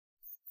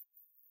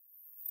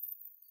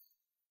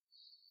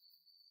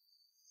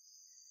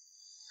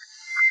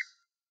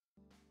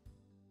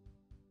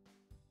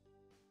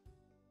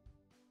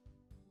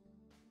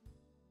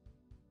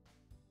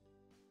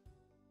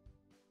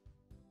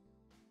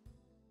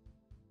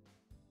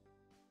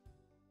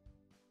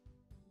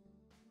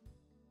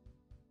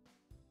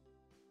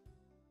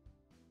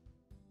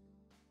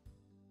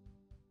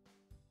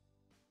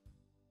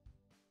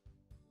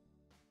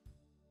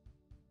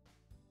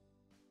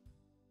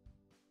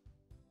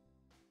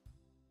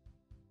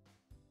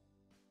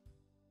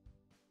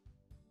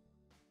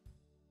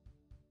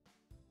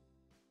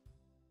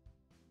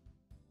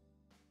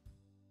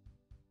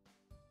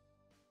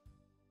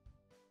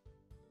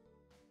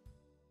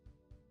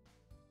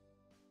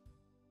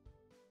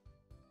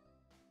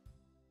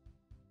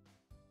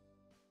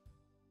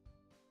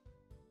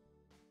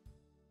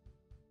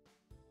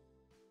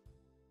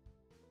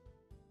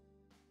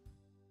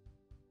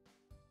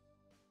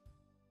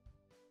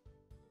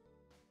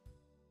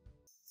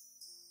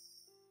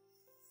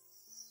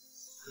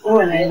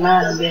Uwe na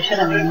imani,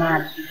 biashara na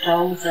imani.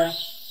 Tutauza.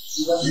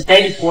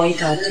 Nitaidi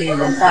kuwaita wateja,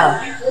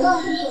 sawa?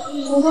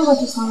 Tunataka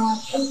tu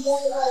samaki.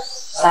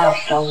 Sawa,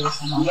 tutauza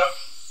samaki.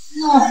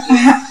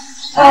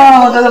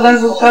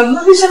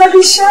 Nataka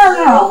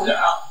bishana.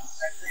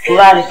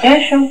 Tulale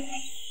kesho.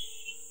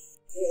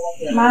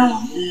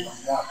 Mama.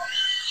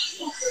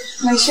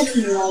 Maisha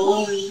ni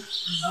magumu.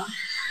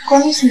 Kwa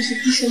nini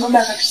usimshikishe baba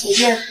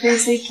akatusaidia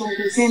pesa ili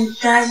tuongezee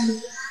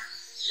mtaji?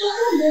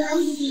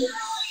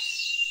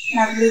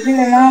 Na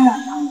vile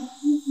mama,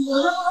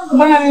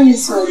 mbona mimi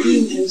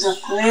siwajui ndugu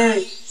zako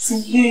wewe?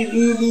 Simjui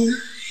bibi,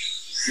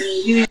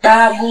 simjui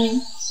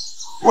babu,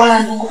 wala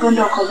ndugu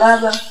pendo kwa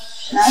baba,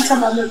 na hata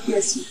baba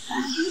pia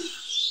simfahamu.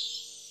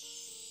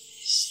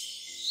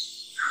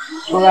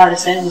 Tulale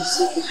sasa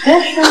usiku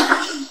kesho.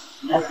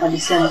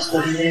 Nakadisia na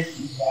story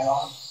refu.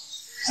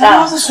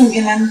 Sawa, sasa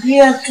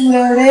ungeniambia tu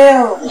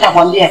leo.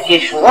 Nitakwambia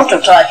kesho. Wote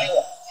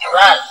utajua.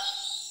 Tulale.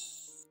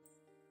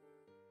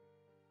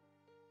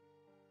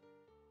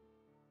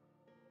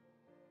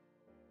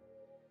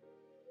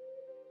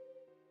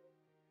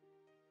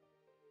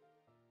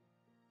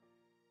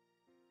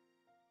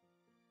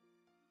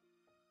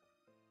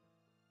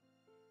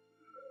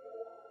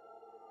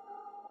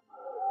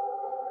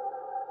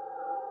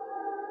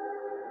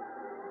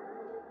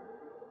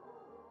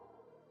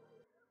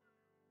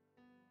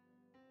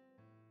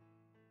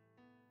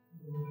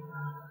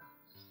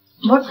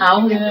 Mbona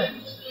hauli wewe?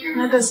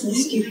 Hata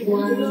sijisikii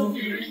kuona.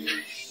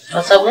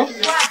 Kwa sababu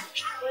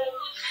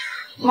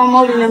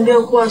mama uliniambia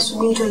uko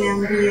asubuhi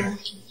utaniambia.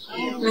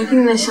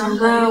 Lakini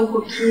nashangaa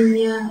uko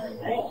kimya.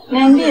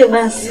 Niambie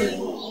basi.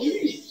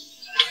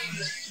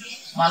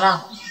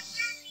 Mwanangu,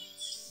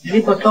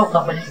 nilipotoka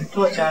kwenye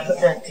kituo cha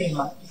watoto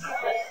yatima,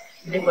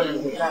 ndipo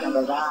nilikutana na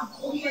baba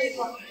yako.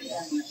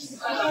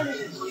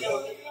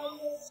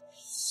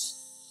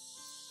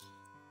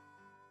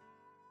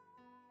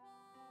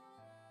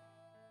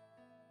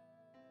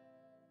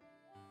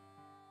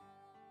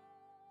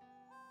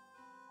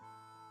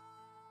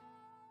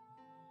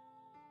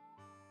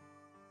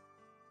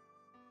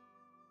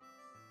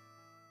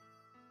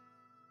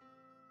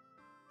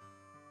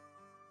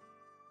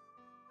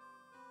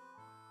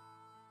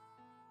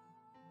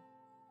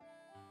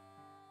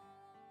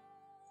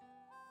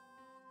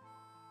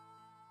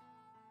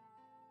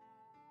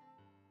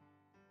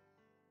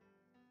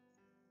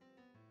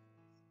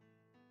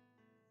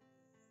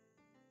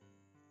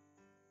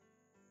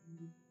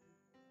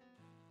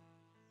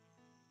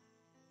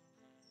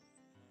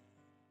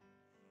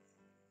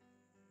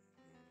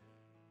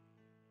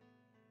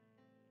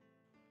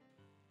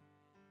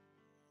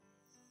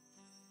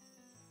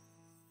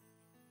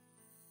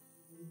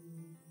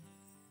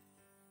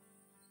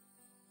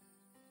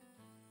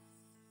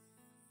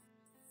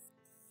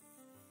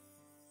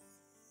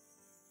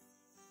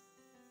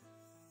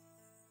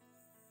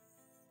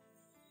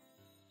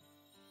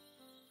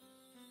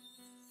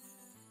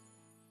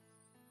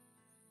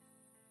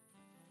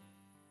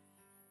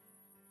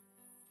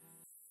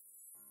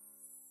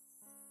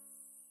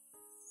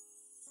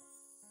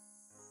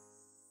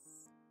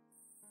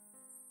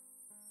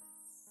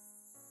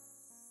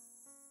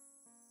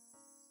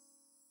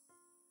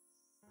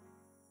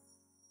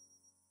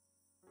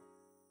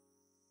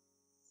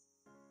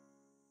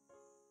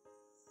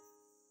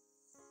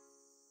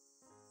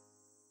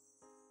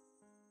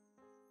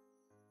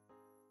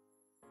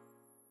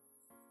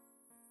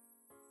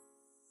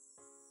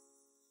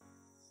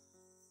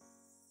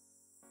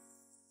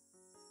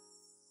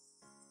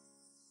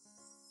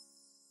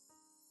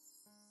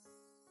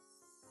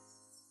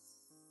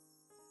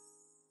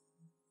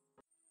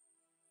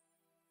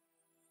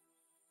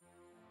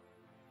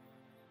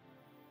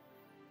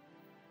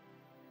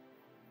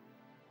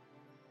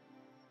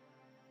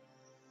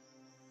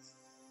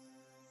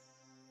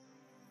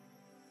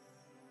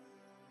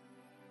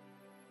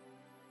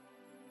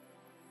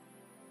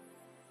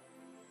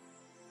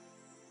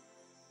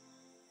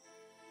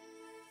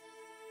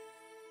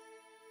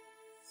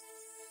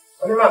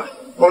 Mama,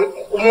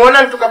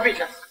 umeona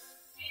tukapita?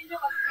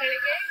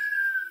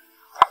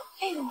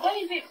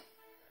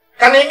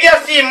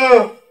 Kaniibia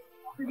simu.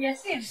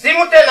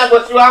 Simu tena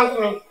bosi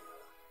wangu mimi.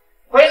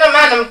 Kwa ina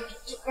maana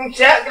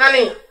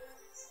nani?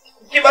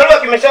 Kibarua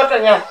kimeshota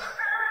nyasi.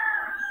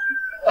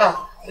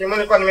 Simu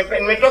nilikuwa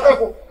nimetoka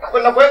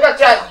kwenda kuweka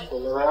chaji.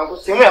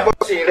 Simu ya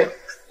bosi ile.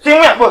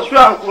 Simu ya bosi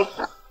wangu.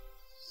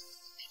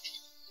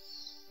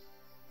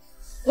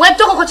 Wewe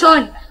toka kwa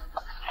chooni.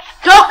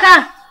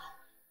 Toka.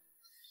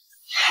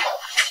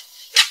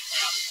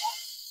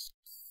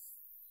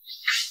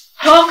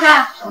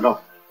 Toka.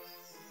 Ondoka.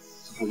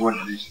 Fungua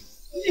dirisha.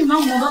 Ni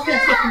mambo ngapi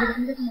yasiyo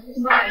kumbuka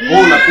kama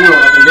wewe unakula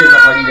unapendeza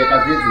kwa ajili ya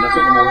kazi hizi na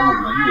sio kama wewe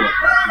unajua.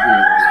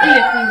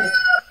 Ile kumbe.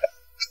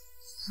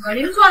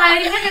 Bali mtu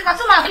anaelimika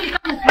kasoma akili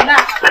kama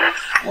kibaka.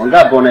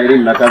 Wangapi wana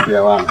elimu na kazi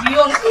ya wana?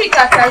 Ndio mimi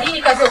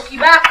katalii kazi ya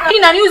kibaka. Hii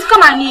na news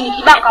kama nini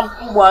kibaka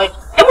mkubwa wewe.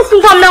 Hebu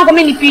fungua mlango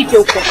mimi nipite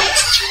huko.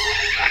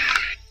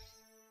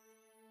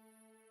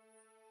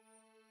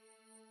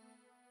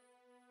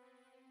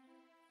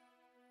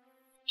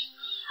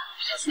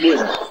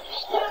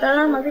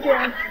 Salama vipi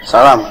yangu?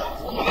 Salama.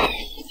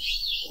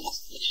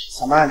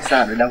 Samahani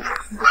sana dadangu.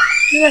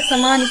 Bila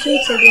samahani tu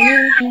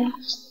nini?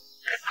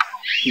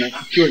 Na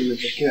tukio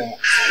limetokea.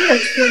 Kila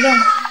tukio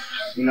gani?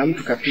 Kuna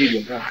mtu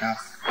kapigwa mpaka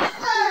kafa.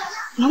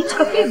 Na mtu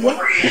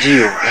kapigwa?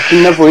 Ndio,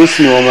 lakini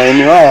ninapohisi ni wa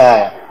maeneo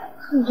haya.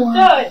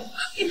 Ndio.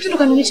 Kitu ndo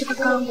kanilisha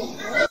kakaangu.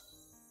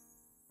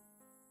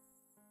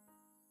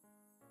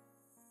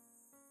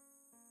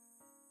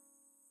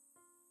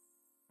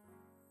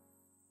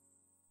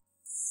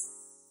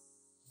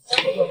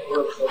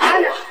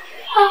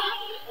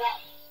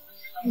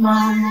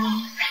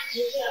 Mama.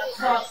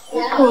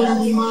 Pole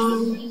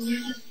mama.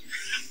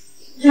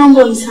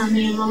 Naomba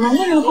unisamehe mama.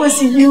 Mimi nilikuwa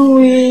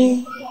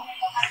sijui.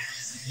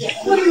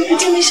 Mbona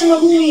nimepitia maisha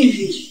magumu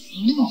hivi?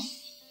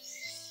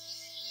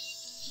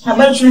 Na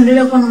bado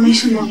tunaendelea kuwa na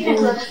maisha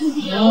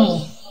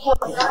magumu.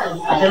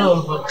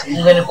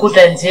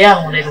 Ungenikuta nje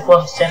yangu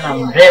nilikuwa msichana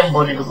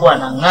mrembo, nilikuwa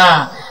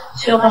nang'aa.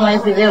 Sio kama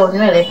hivi leo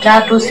nywele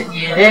 3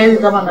 sijielewi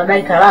kama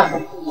nadai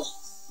talaka.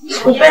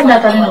 Sikupenda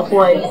hata mimi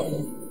kuwa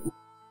hivi.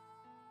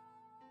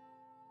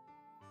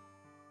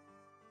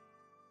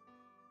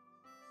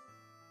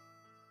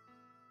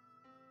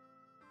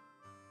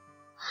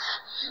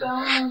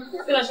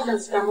 Bila shida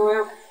zitambo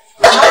yako.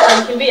 Mama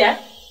kanikimbia.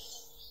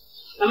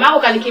 Mamako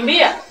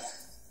kanikimbia.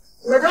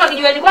 Umetoka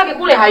kijiweni kwake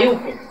kule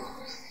hayupo.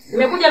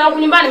 Nimekuja na huku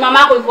nyumbani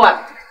mamako yuko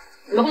wapi?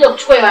 Nimekuja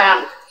kuchukua hela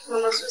yangu.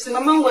 Mama Susi,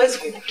 mamangu hawezi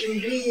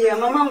kukukimbia.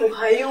 Mamangu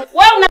hayupo.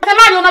 Wewe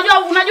unasemaje?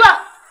 Unajua?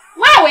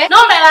 Wewe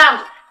naomba hela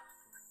yangu.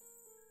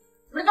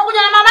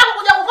 Nilipokuja na mamako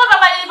kuja kukopa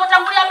pale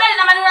nilipotangulia mbele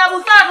na maneno ya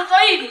busara toto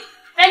hili.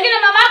 Pengine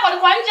mamako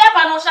alikuwa nje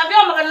hapa anaosha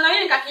vyombo kanina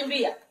mimi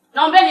nikakimbia.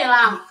 Naombeni hela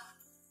yangu.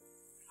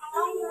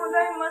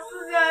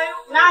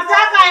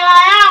 Nataka hela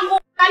yangu.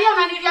 Kalia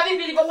unanilia vipi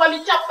nilipokuwa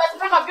michafu basi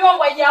mpaka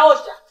vyombo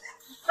haijaosha.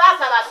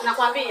 Sasa basi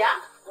nakwambia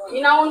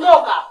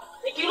ninaondoka.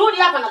 Nikirudi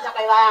hapa nataka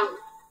hela yangu.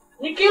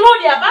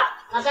 Nikirudi hapa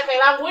nataka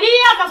hela yangu.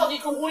 Lia mpaka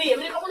ujichungulie.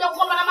 Nilipokuja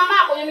kukopa na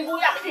mamako kwenye miguu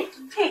yako.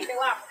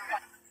 Wako.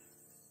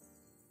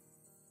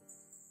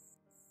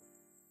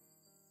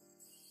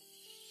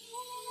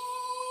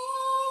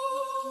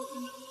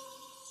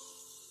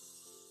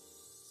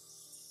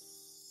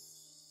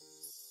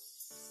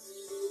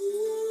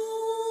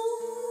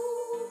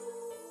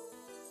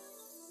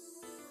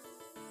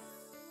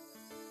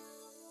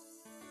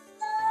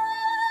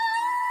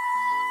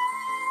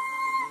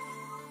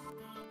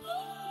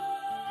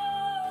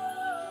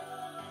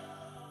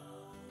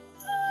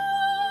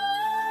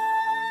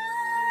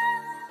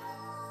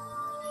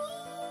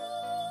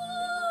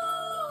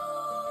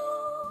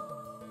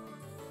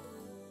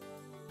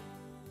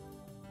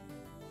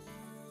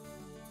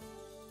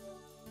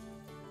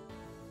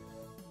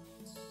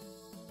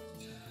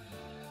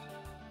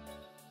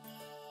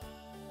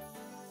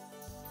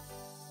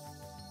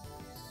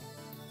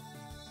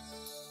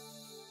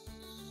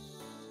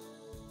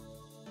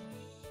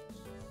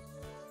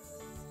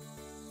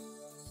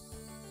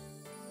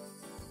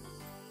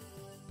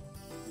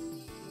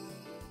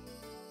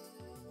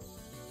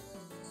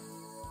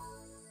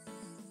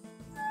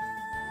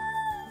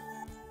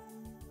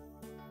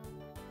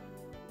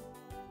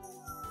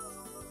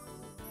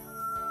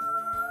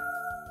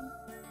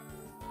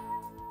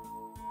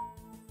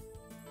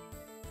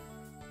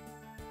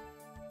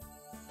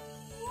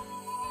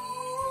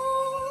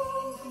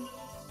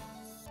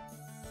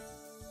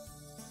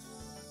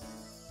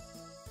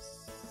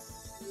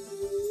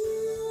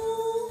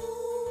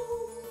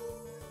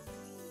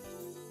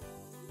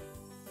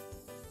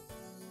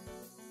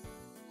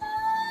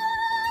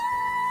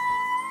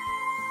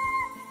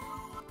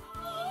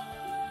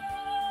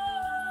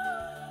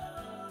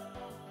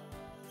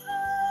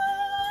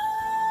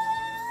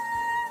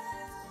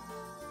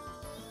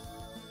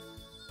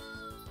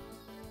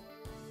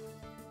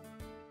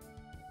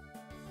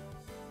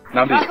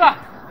 Naambia. Sasa.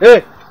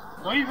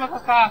 Ndio hivyo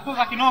sasa, sio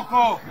za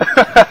kinoko.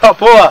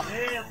 Poa.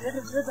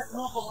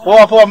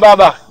 Poa Poa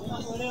baba.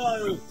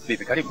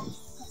 Vipi karibu?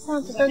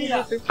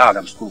 Asante sana.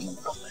 Namshukuru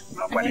Mungu.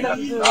 Kwa nini?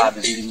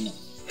 Vizuri.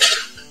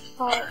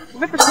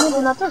 Vipi simu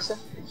unatosha?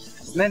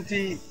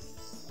 Simenti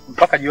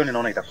mpaka jioni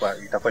naona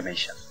itakuwa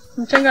inaisha.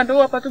 Mchanga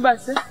ndio hapa tu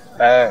basi.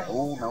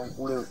 Huu na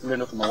ule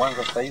ndio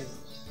tumeanza sasa hivi.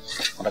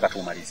 Nataka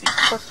tuumalizie.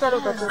 Kwa sasa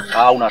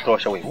utatosha.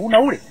 Unatosha wewe. Huu na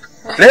ule.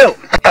 Leo?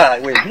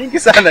 Wewe mingi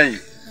sana hii.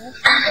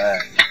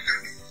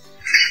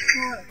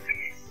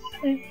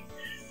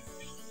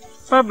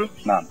 Pablo.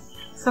 Naam.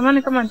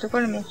 Samahani kama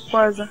nitakuwa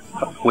nimekwaza.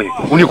 Wewe,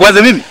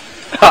 unikwaze mimi?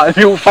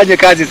 Ni ufanye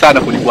kazi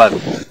sana kunikwaza.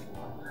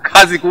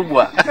 Kazi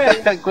kubwa.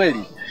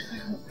 Kweli.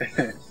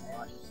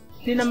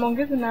 Nina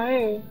maongezi na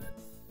wewe.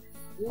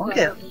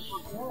 Ongea.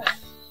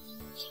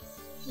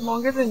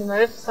 Maongezi ni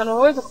marefu sana.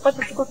 Unaweza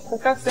kupata tuko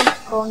tukakaa sehemu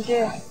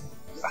tukaongea.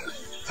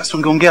 Sasa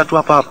ungeongea tu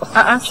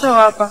hapa. Sio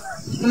hapa.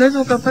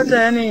 Unaweza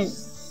ukapata yani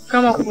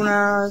kama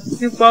kuna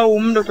siku au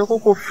muda utakuwa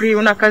uko free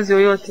una kazi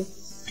yoyote.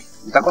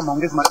 Nitakuwa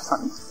maongezi marefu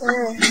sana.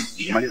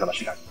 Maliza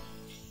basi kazi.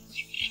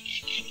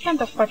 Sasa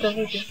nitakupata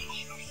vipi?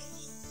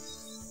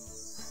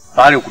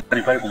 Pale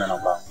ukutani pale kuna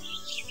namba.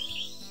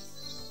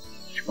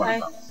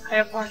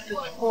 Haya kwa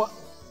chukua.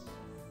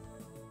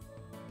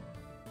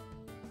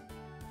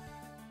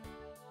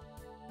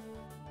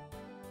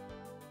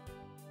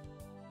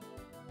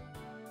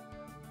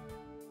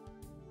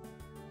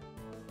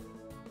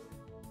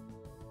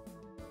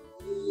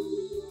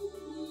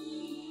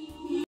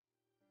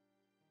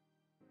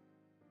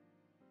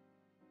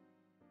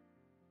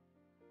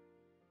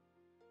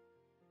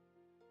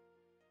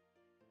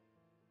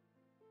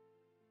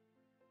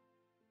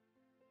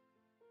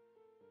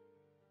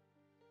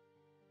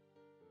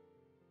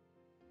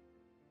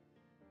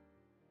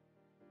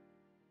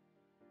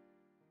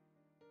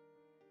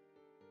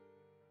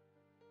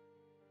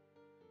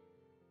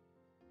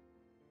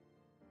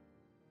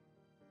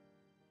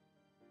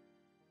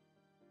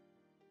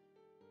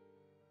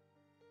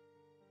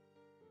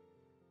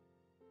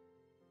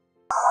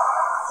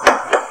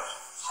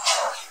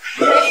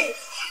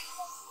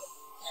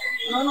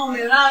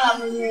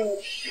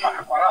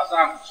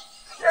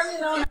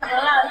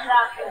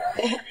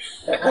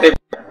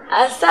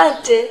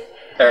 Asante.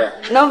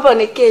 Naomba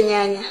nikie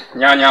nyanya.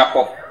 Nyanya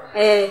hapo.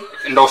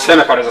 Ndio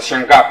useme pale za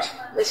shilingi ngapi?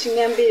 Za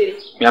shilingi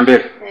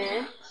 200.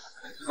 200.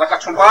 Za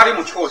kachumbari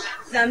mchuzi.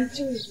 Za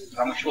mchuzi.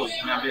 Za mchuzi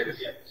 200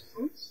 pia.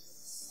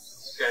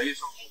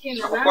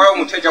 Hizo. Kwa hiyo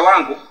mteja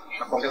wangu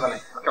nakuongeza na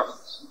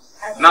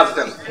nazi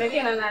tena.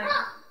 Nikie na nani?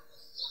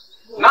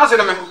 Nazi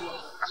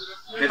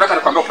nitaka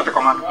nikwambie upate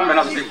kwa maana. Kumbe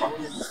nazi ziko.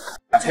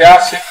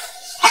 Kiasi.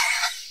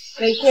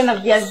 Nikie na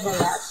viazi vya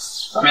nazi.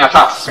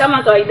 300.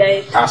 Kama kawaida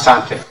yetu.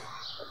 Asante.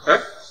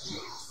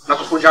 Na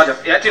kufunjaje?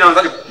 Eti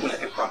naanzaje kukuna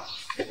kitu?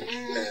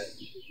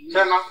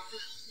 Tena.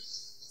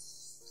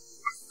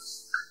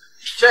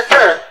 Cheke.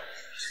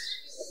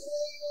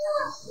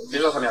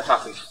 Hizo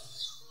 300 hizo.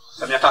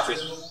 300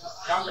 hizo.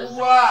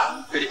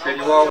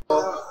 Pilipili wao.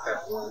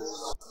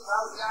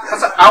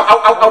 Sasa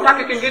au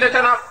taki kingine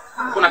tena?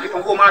 Kuna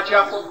kitunguu maji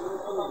hapo.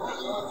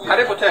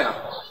 Karibu tena.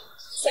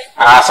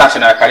 Asante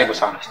na karibu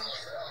sana.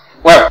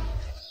 Wewe.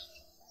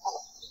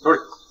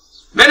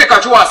 Mimi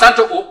kachua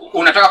asante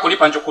unataka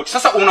kunipa njukuti.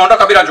 Sasa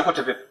unaondoka bila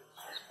njukuti vipi?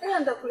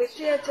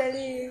 Ndakuletea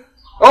talii.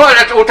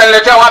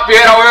 Utaniletea wapi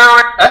hela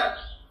wewe?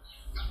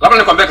 Labda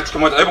nikwambie kitu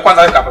kimoja. Hebu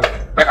kwanza weka hapo.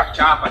 Weka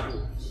chapa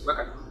juu.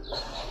 Weka juu.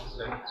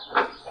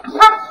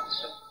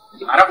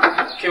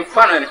 Alafu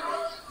kimfano ile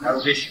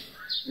narudisha.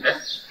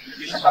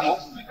 Kisha kama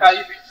umekaa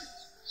hivi.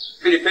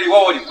 Pilipili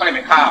wao ilikuwa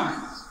imekaa hapa.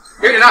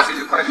 Ile nasi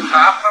ilikuwa imekaa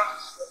hapa.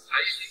 Na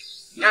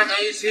hizi nyanya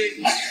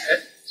hizi.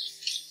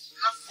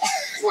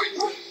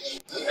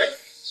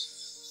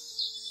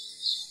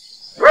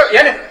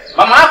 Yaani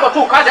mama yako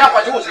tu kaja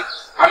hapa juzi,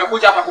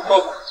 amekuja hapa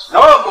kukopa. Na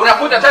wewe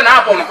unakuja tena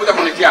hapa unakuja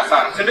kunitia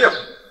sana, si ndio?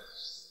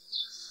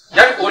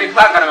 Yaani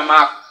ulipanga na mama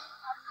yako.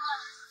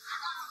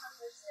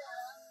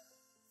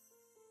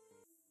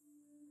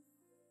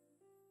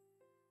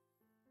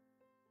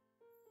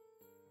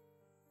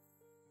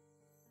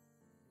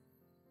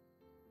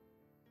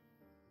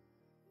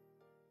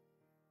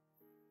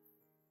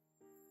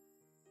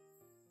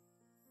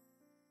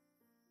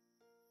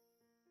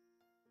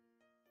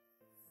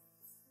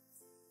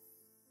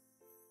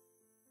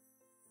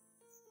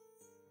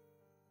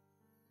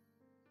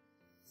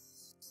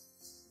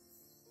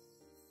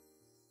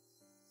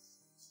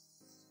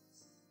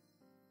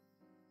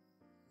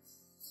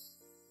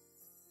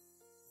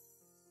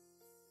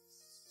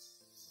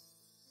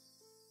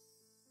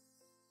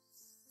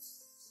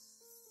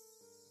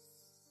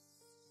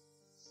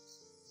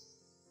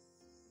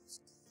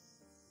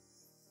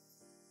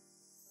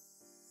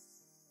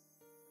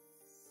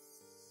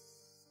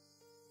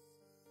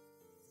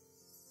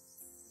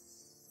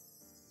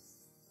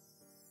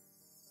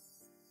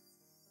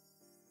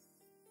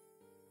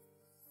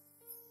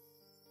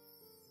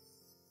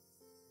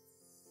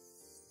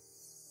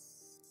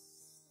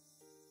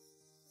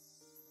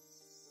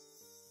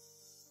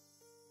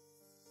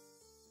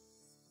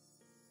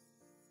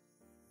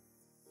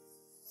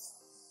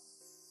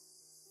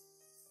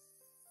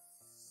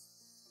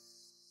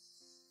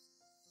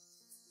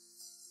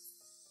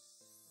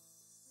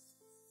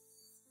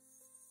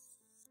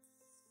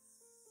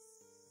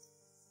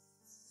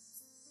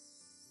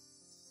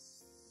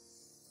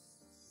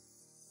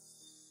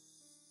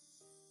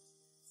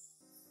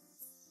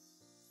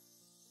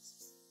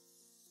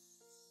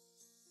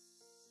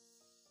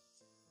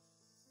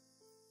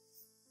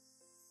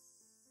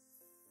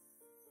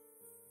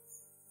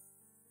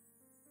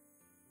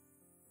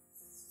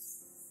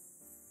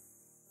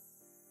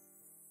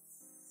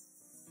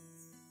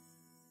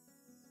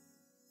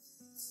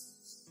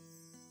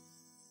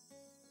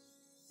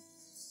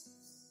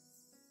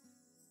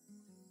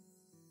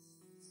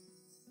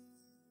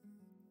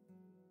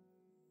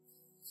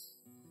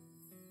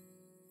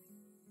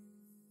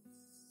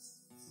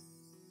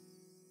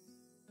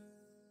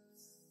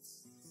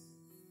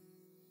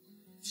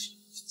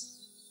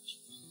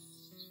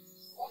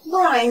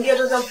 Mbona ingia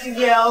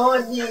tutapigia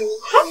hodi?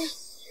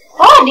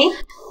 Hodi?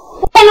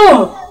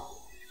 Numu.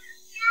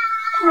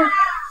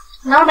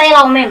 Naomba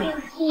hela umeme.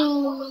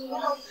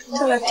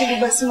 Taratibu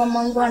basi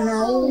mamangu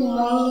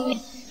anauma.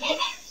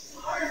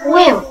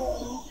 Wewe,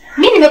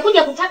 mimi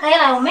nimekuja kutaka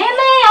hela ya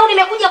umeme au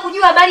nimekuja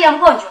kujua habari ya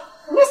mgonjwa?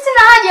 Mimi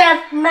sina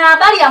haja na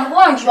habari ya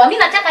mgonjwa, mimi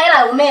nataka hela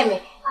ya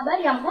umeme.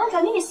 Habari ya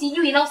mgonjwa mimi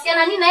sijui,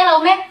 inahusiana nini na hela ya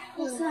umeme?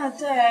 Sina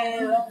hata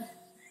hela.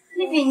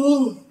 Hivi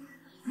nyinyi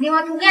ni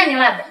watu gani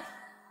labda?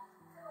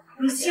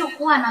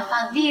 Msiokuwa na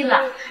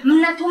fadhila,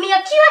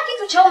 mnatumia kila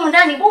kitu cha humu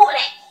ndani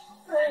bure.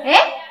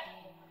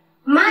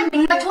 Maji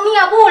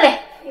mnatumia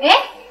bure.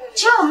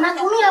 Choo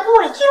mnatumia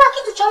bure, kila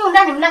kitu cha humu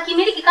ndani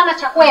mnakimiliki kama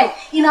cha kwenu.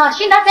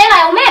 Inawashinda hata hela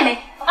ya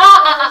umeme?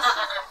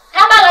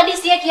 Kama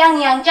ladisi yeki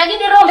yang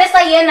jagidi rombe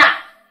sa yena.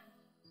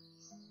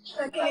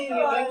 Lakini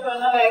nimeweka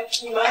naye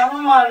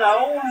mama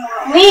anauma.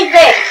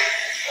 Nipe.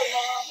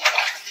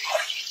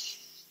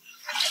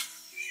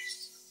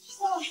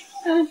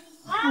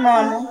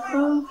 Mama,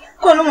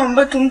 kwa nini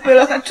mbona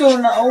tumpela kati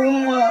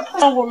unauma?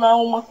 Mungu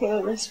nauma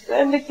kelele,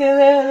 sipendi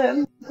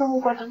kelele.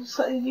 Mungu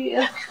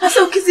atatusaidia.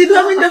 Sasa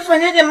ukizidiwa mimi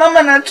ndafanyaje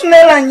mama, na tuna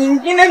hela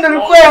nyingine ndio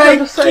ilikuwa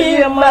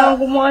inatusaidia.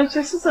 Mungu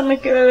mwache sasa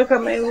mikelele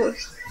kama hiyo.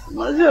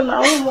 Mwenzio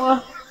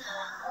naumwa.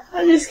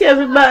 Najisikia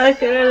vibaya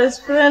kelele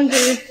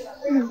sipendi.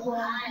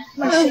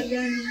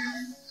 Mashigani.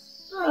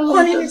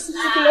 Kwa nini sisi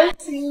kila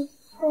siku?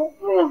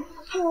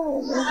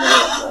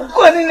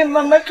 Kwa nini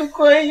mama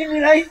tuko hivi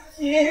like?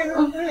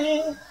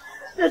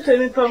 Hata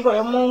mipango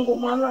ya Mungu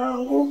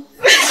mwanangu.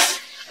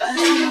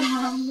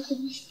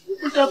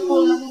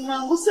 Utapona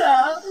mwanangu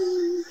sawa.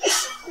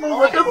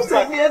 Mungu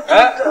atakusaidia tu.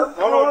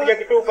 Naona unapiga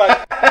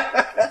kitupa.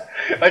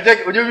 Acha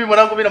unajua mimi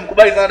mwanangu mimi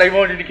namkubali sana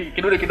Diamond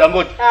kidole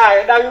kidangote.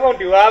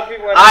 Diamond wapi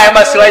mwanangu? Haya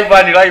basi live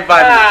band.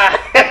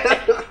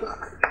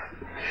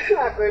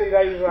 Kweli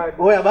live band.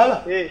 Oya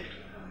baba.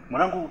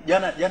 Mwanangu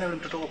jana yule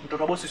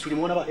mtoto wa bosi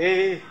ulimuona baba?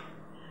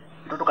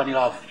 Mtoto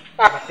kanilavu.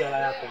 Masiala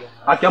yako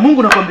bwana. Haki ya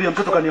Mungu nakwambia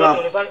mtoto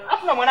kanilavu.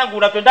 Hakuna mwanangu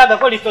unapendaga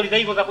kweli story za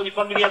hivyo za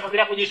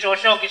kujipangilia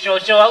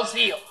kujishosho au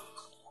sio?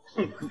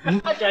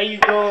 Acha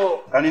hizo.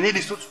 Kani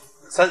nini sutu?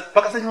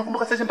 Mpaka sasa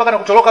nakumbuka sasa mpaka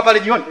nakutoroka pale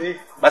jioni.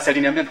 Basi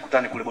aliniambia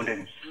tukutane kule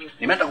bondeni.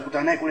 Nimeenda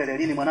kukutana naye kule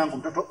lelini mwanangu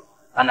mtoto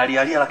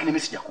analialia lakini mimi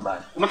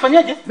sijakubali.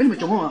 Umefanyaje? Mimi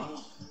nimechomoa.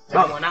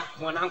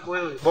 Mwanangu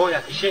wewe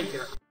boya kishente.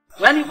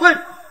 Yaani kweli?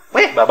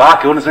 Wewe baba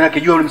yake unasema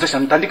kijua yule msesha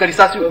mtandika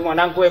risasi wewe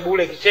mwanangu wewe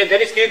bure kishente.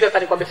 Yaani sikiliza sasa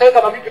nikwambia sasa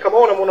kama vipi kama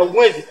unamuona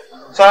umwezi.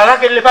 Swala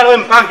lake lile pale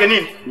wewe mpange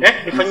nini?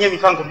 Nifanyie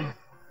mipango mimi.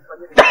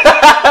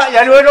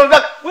 Yaani wewe ndio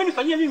unataka wewe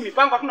nifanyie mimi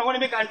mipango hatuna uone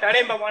mimi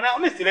kantaremba mwanao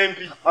mimi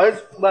silempi. Hawezi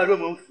bado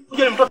wewe mweusi.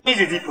 Uje mtoto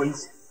hizi zipo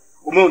hizi.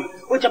 Umeona?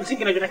 Wewe cha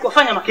msingi unachotakiwa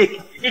fanya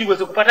makeki ili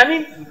uweze kupata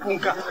nini?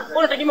 Mpunga. Wewe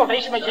unategemea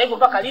utaishi maisha yako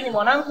mpaka lini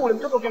mwanangu? Ule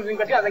mtoto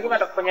ukimzingatia lazima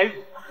atakufanya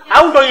hivyo.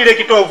 Au ndio ile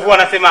kitovu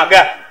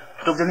wanasemaga?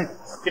 Kitovu cha nini?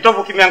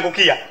 Kitovu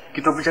kimeangukia.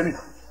 Kitovu cha nini?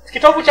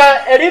 Kitovu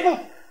cha elimu?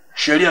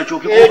 Sheria chuo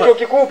kikuu. Chuo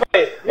kikuu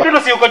pale. Mtoto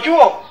si uko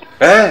chuo?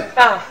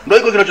 Ndio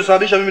iko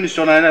kinachosababisha mimi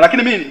nisiona naye.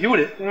 Lakini mimi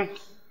yule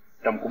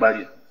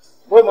nitamkubalia.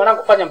 Wewe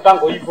mwanangu fanya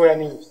mpango hivyo ya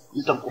nini?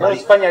 Nitamkubalia.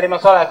 Usifanye yale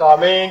masuala yakawa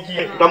mengi.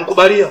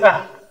 Nitamkubalia.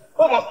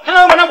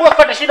 Wewe mwanangu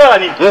usipate shida wala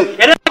nini?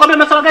 Yaani kwambia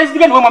masuala guys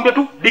gani wewe mwambie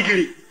tu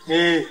degree.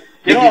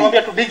 Yaani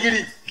mwambie tu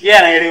degree. Yeye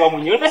anaelewa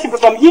mwenyewe. Basi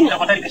mtoto wa mjini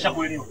anakuwa tayari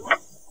kashakuelewa.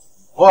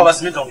 Basi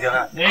mimi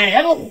nitaongea naye.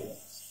 Yaani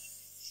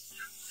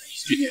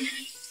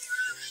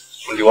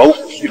fundi wa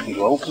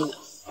huku.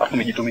 Alafu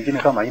mijitu mingine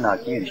kama haina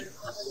akili.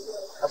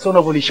 Sasa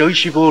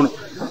unavonishawishi hivyo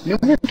ni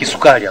mwenye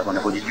kisukari hapa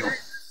ninapojijua.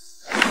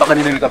 Mpaka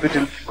nini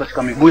nikapite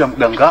katika miguu ya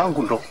mganga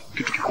wangu ndo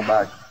kitu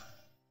kikubali.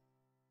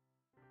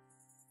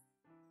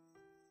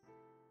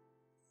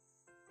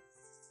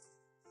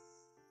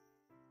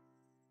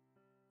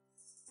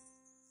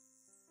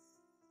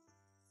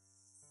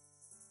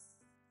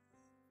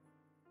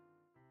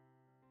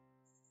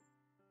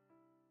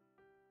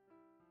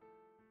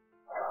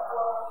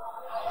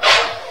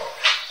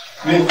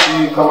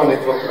 Binti kama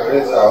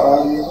nilivyokueleza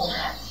awali,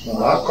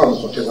 mama yako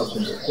amepoteza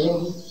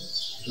kumbukumbu.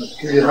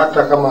 Nafikiri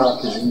hata kama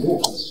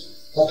akizunguka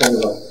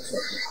hataweza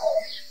kufuata.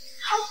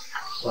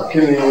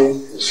 Lakini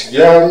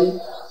usijali,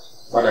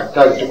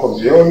 madaktari tuko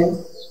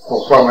mbioni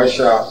kuokoa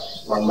maisha ya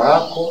mama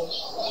yako.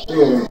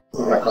 Hiyo ni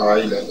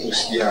kawaida,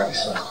 usijali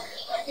sana.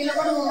 Ila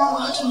bado mama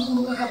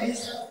hatamkumbuka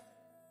kabisa.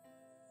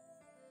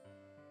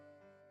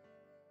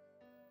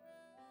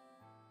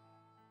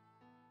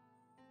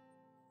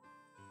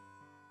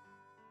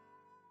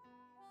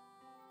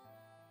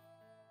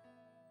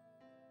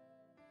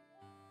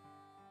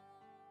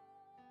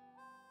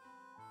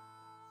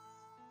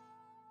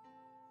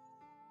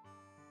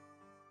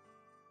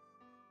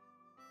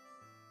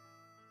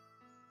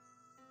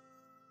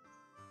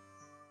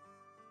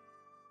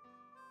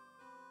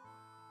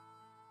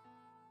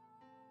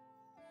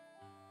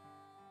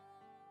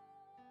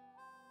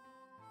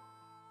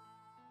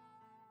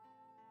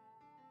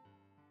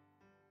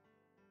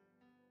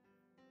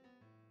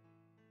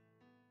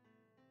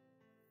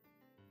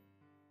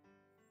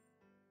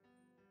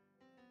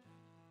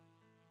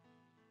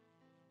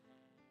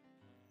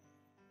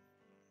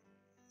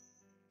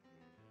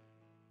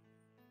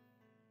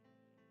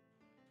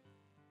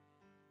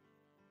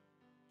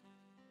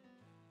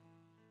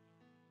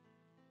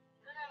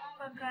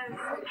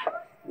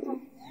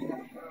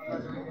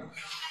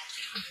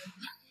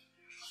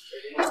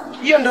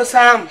 Hiyo ndo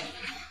salamu.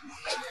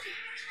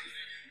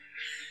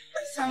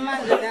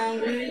 Samahani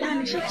dadangu,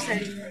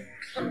 nishakusalimia.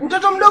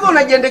 Mtoto mdogo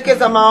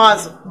unajiendekeza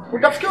mawazo.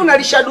 Utafikia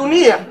unalisha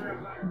dunia.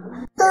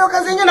 Hiyo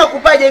kazi yenyewe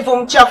nakupaje hivyo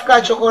mchafu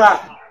kaa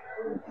chokolati.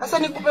 Sasa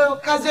nikupe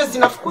kazi hiyo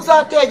zinafukuza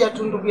wateja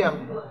tu ndugu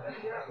yangu.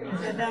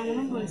 Dadangu,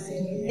 Mungu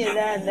nisaidie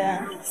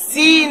dada.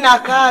 Sina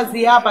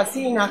kazi hapa,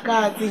 sina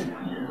kazi.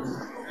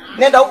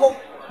 Nenda huko.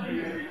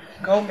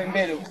 Kaombe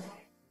mbele huko.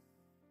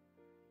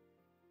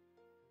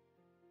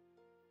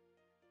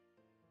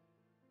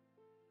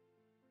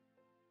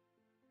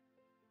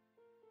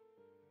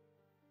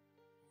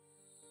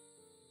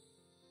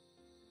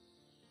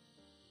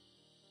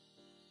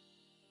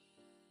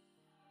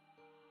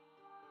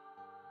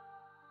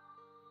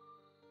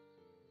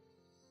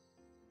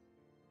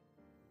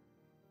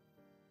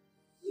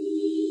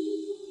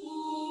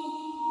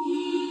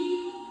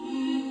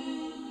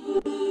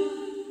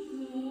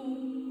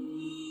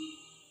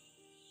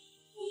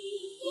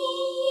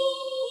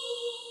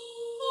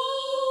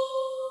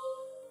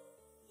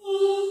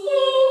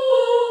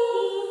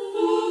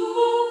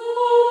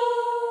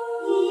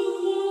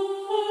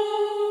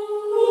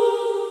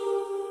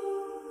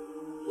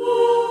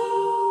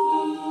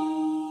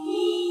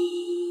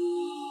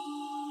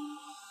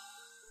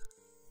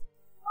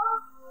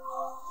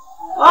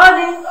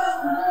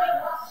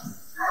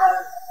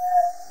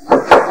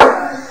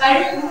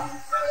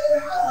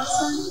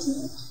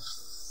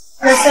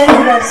 Sasa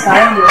hivi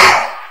sawa.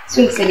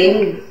 Sio kusaidia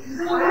nini?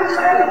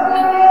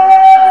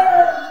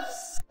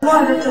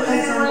 Mbona toka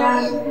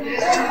nyumbani?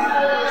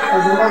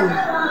 Nyumbani.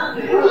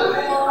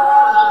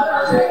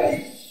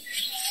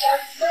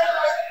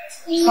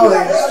 Sawa,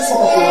 sasa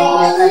kwa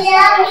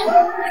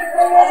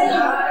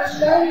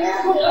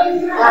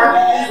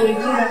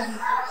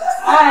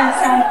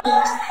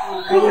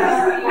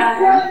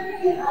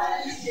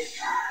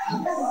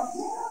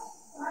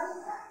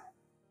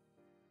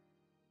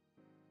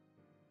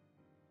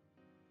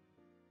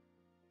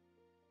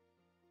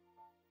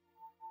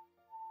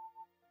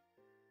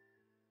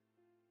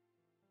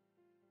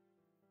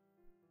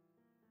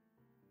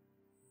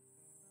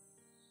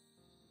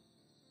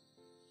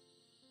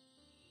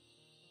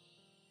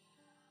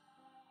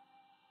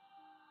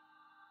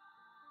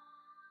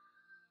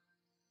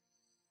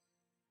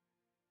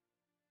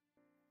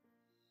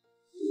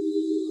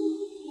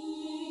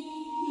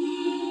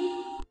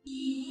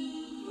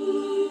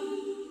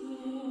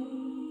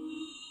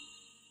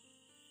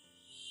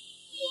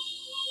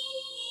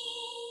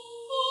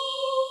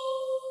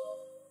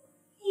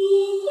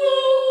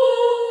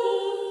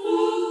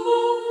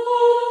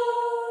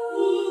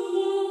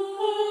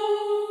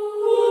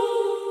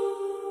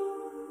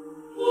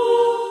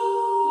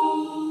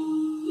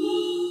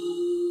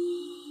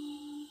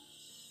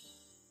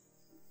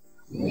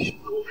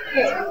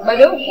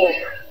Bado upo?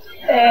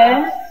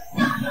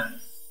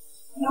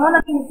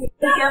 Naona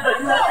nikifika hapa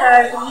tuna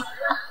kazi.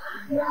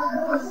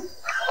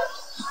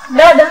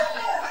 Dada.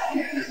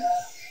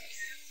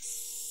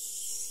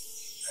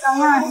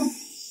 Samahani.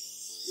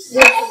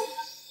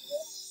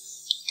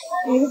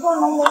 Nilikuwa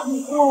naomba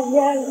kununua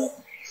ugali.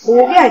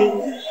 ugali.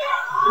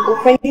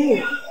 Ufanye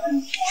nini?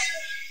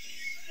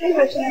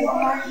 Hivyo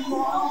tunaenda.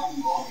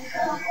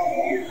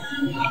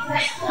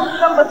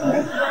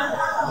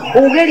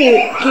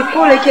 Ugali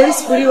kipole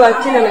kiasi kuliwa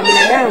tena na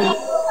binadamu.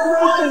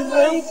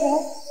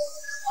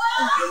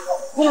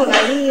 Mbona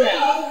unalia?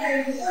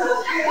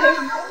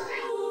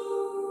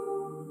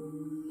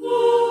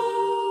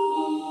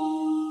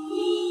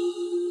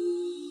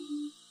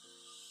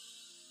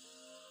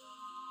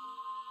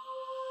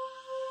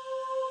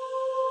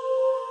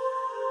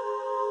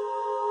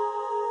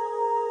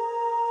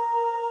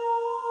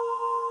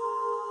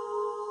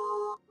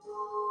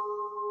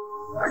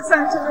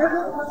 Asante.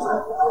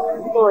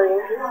 Pole.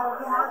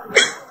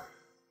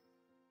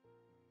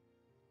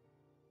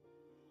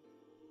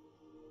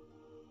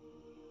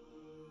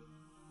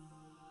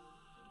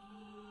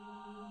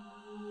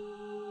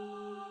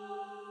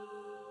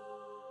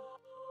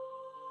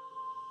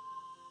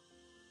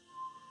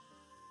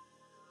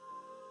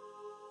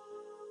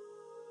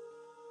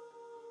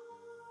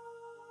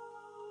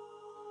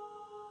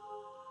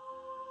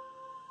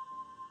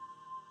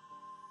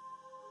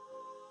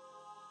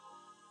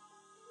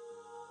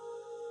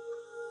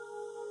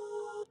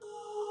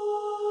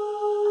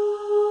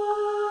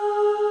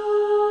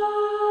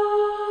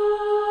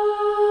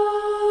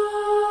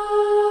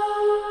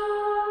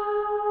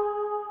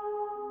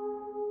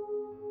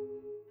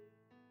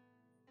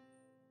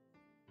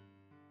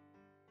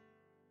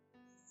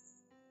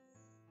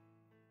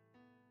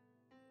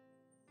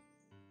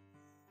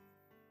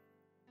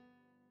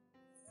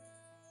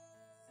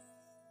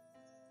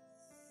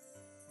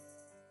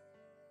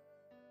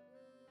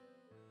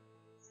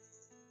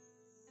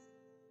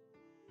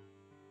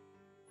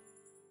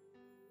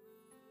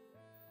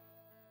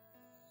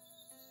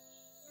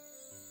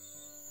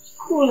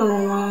 Kula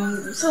mama.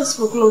 Sasa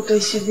usipokula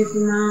utaishi vipi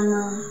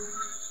mama?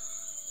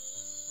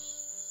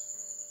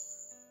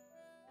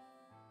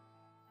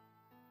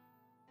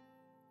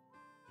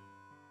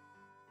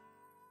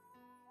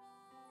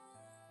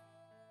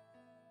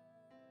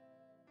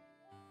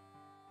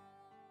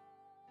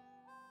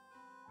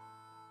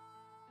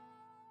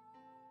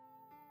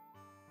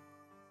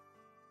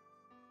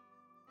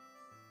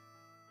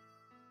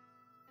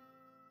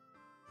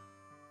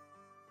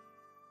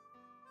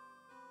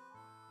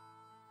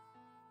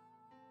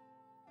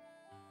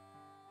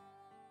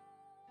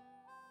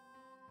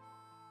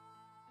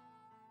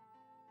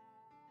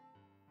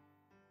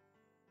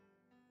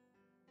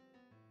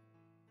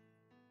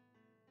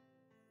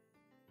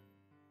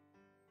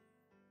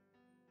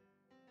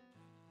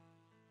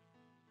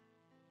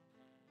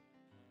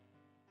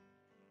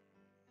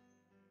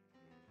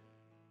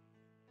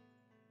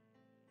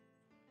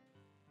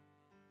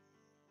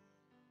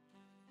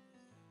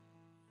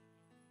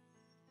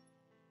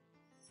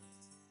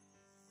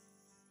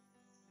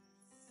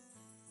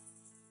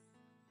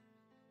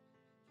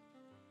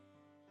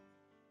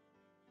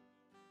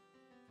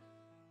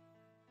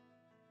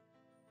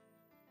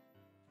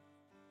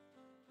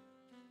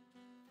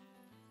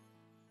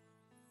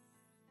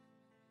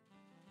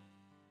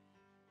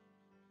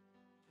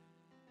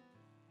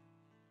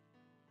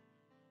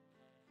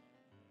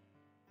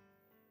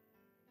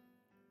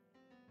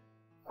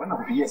 Bwana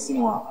kupigia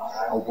simu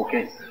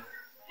haupokei.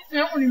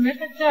 Yangu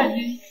nimeweka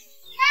chaji.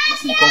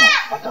 Basi nikaona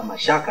hata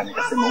mashaka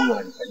nikasema huyo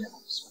ananifanyia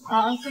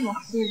makusudi. Sema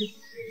kweli.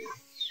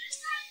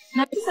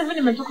 Na sasa hivi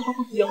nimetoka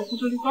kwako kuja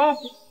kukutoa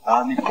wapi?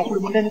 Nilikuwa kule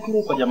bondeni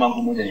kule kwa jamaa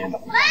wangu mmoja nienda.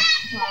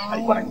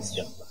 Alikuwa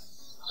ananisikia.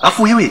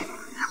 Alafu wewe,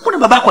 mbona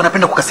babako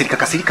anapenda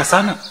kukasirika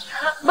sana?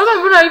 Baba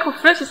mbona yuko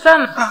fresh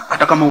sana?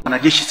 Hata kama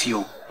wanajeshi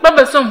sio.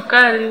 Baba sio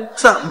mkali.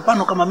 Sasa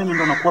mfano kama mimi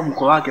ndo nakuwa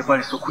mko wake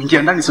pale, sio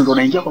kuingia ndani, sio ndo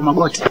naingia kwa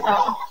magoti.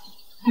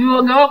 Ni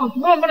woga wako,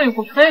 mbona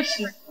yuko fresh?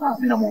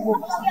 Mimi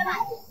namuogopa.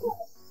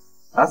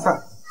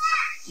 Sasa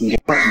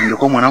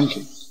ningekuwa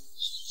mwanamke,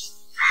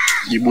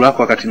 jibu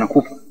lako wakati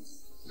nakupa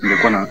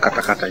ningekuwa na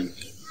kata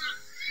hivi.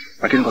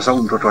 Lakini kwa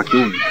sababu mtoto wa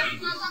kiume,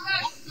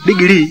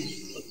 degree.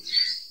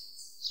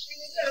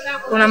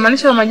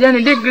 Unamaanisha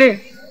majani degree?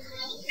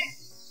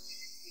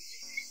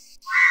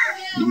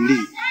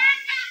 Degree.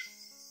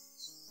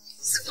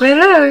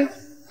 Sielewi.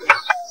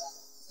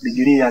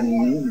 Degree yani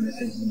nini?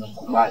 Nimesema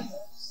nimekubali.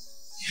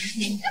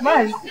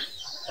 Bali.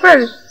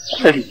 Kweli?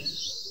 Kweli.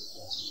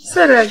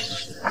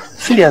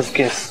 Serious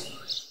case.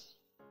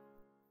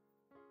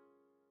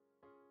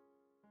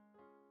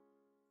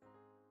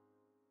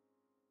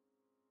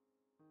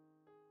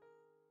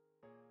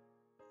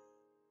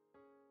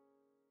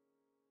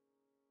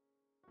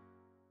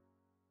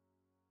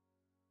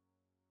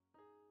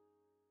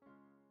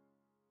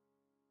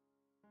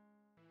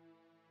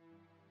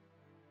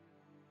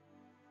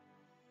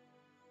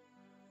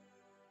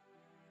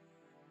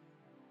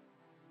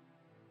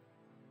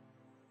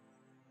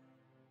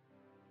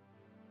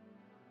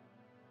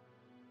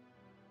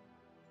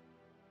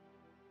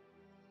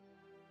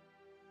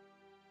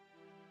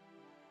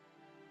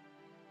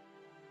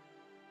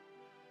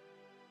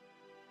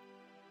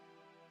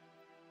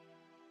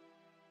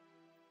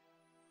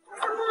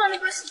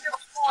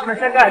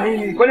 Unataka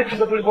nini? Kwani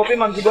ndio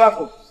tulipopima mzigo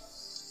wako?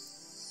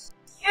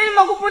 Yaani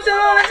makuputa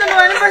leo anasema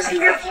wanipa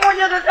shilingi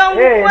 1000 kakaangu.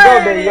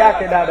 Ndio bei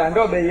yake dada,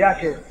 ndio bei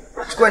yake.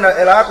 Chukue na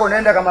hela yako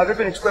unaenda kama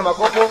vipi nichukue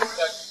makopo.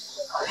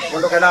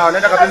 Ondoke nao,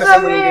 nenda kapime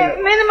sehemu nyingine.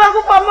 Mimi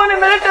makopo ambayo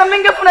nimeleta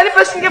mengi afu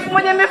nalipa shilingi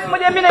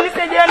 1000 mimi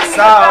nanisaidia nini?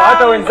 Sawa,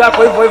 hata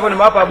wenzako hivyo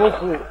nimewapa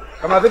buku.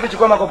 Kama vipi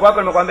chukua makopo yako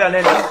nimekwambia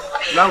nenda.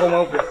 Mlango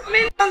mweupe.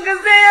 Mimi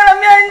niongezee hela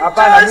 100.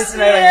 Hapana, mimi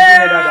sina hela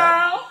nyingine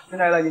dada.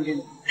 Sina hela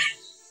nyingine.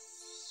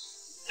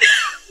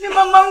 Ni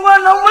mamangu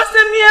anaumwa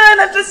semia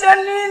anatosha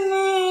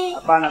nini?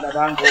 Hapana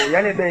dadangu,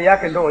 yani bei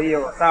yake ndio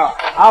hiyo, sawa?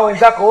 Hao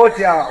wenzako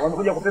wote hawa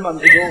wamekuja kupima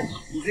mzigo huu.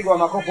 Mzigo wa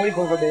makopo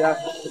hivyo bei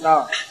yake,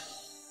 sawa?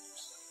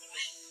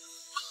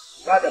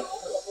 Dada,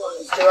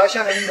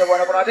 usiwashane muda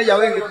bwana, kuna wateja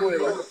wengi kule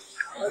bwana.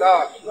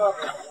 Sawa.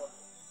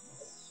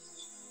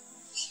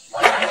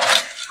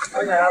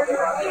 Fanya hapo.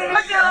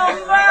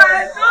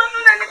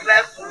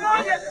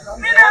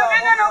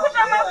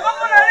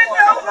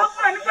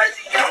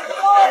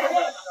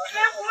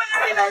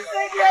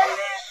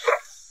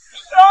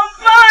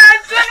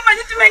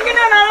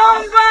 Mengine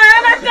analomba,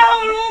 hata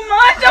huruma,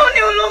 hata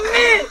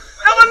unihurumie.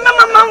 Nakwambia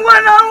mamangu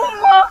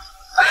anaumwa.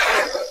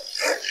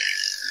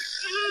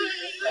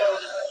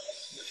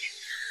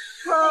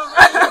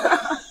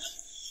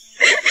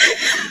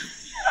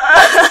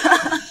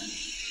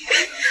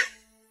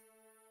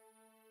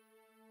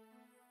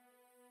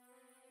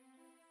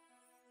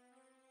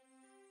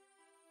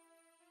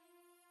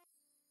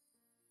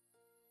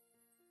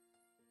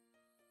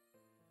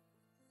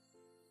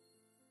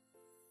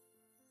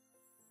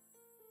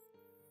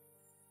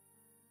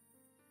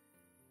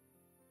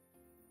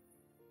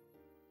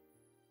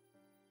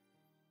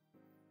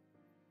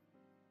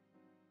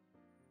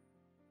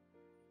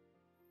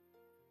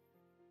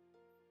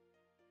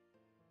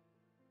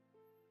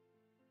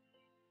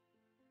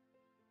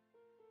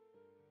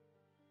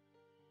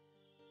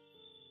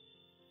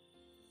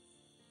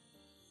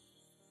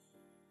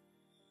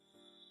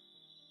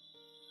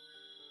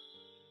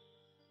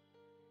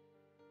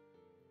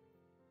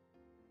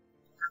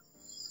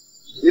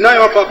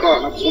 Ninayo hapa hapa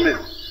nakusomea.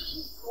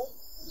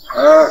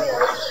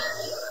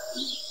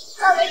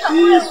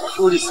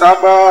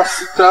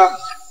 076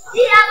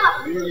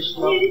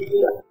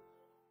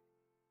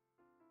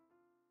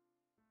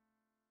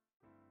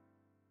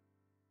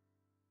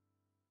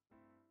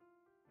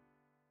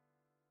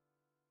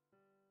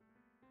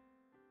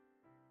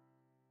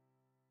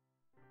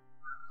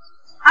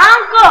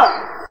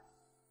 Uncle!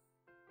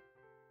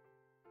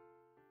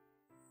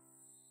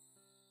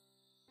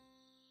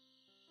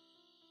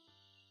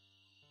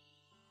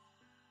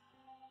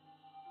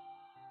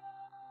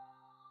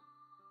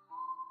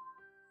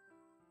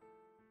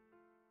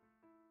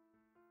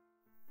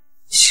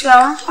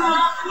 Shikamoo.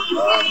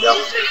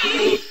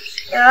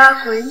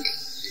 Yako hii.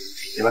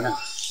 Bwana.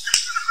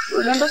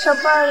 Unaondosha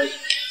pale.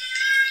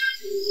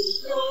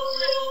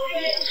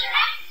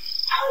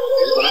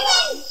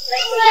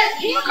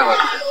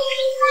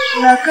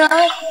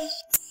 Nakaa.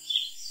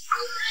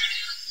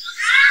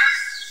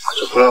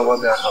 Chakula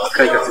waga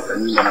hawakai katika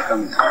nyumba na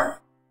kama.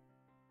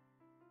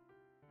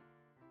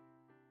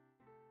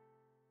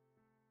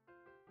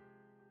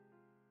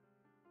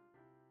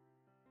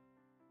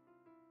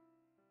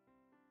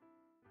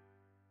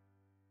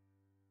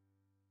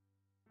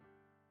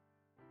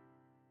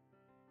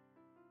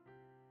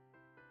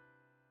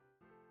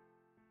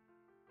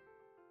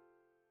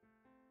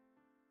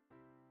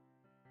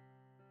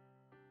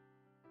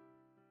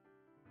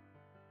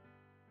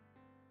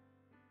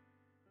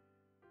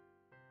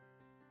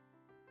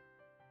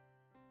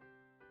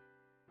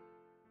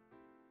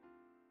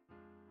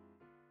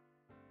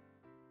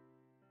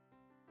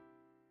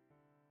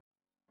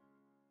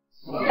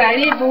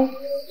 Karibu.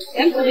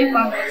 Hebu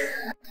nipa.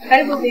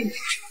 Karibu bibi.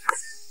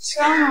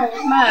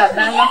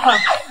 Marhaba, nafa.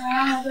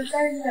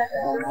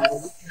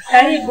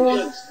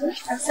 Karibu.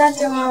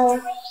 Asante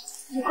mama.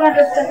 Nilikuwa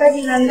natafuta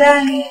kazi za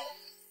ndani.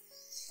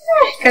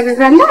 Kazi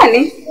za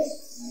ndani?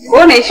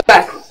 Wewe unaishi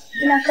wapi?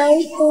 Nakaa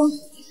huko.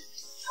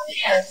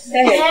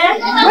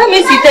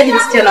 Mimi sihitaji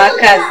msichana wa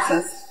kazi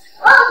sasa.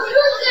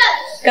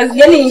 Kazi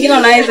gani nyingine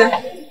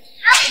unaweza?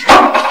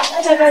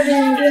 Hata kazi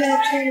nyingine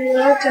tu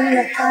yote mimi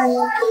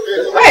nafanya.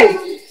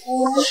 Kweli?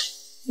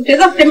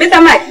 Utaweza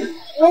kutembeza maji?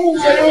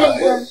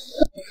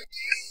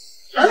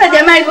 Naona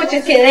jamaa yuko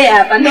chekelea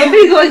hapa. Ndio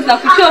bizi wewe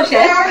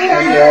zinakuchosha eh?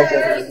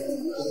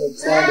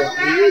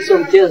 Sio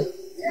mchezo.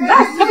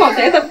 Basi kama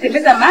utaweza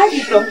kutembeza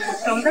maji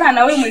tutaongana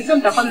na wewe mwenzio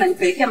mtakuwa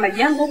mnanipelekea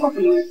maji yangu huko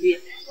kuniuzia.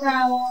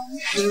 Sawa.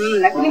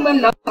 Lakini mwe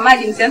mnaoka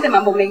maji msianze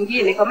mambo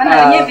mengine kwa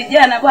maana wenyewe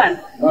vijana bwana.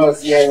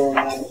 Sio.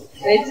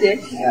 Eti.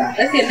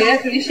 Basi endelea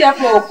tulishi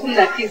hapo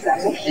 19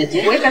 hapo.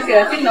 Weka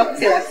 30 na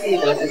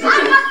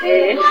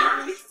 30.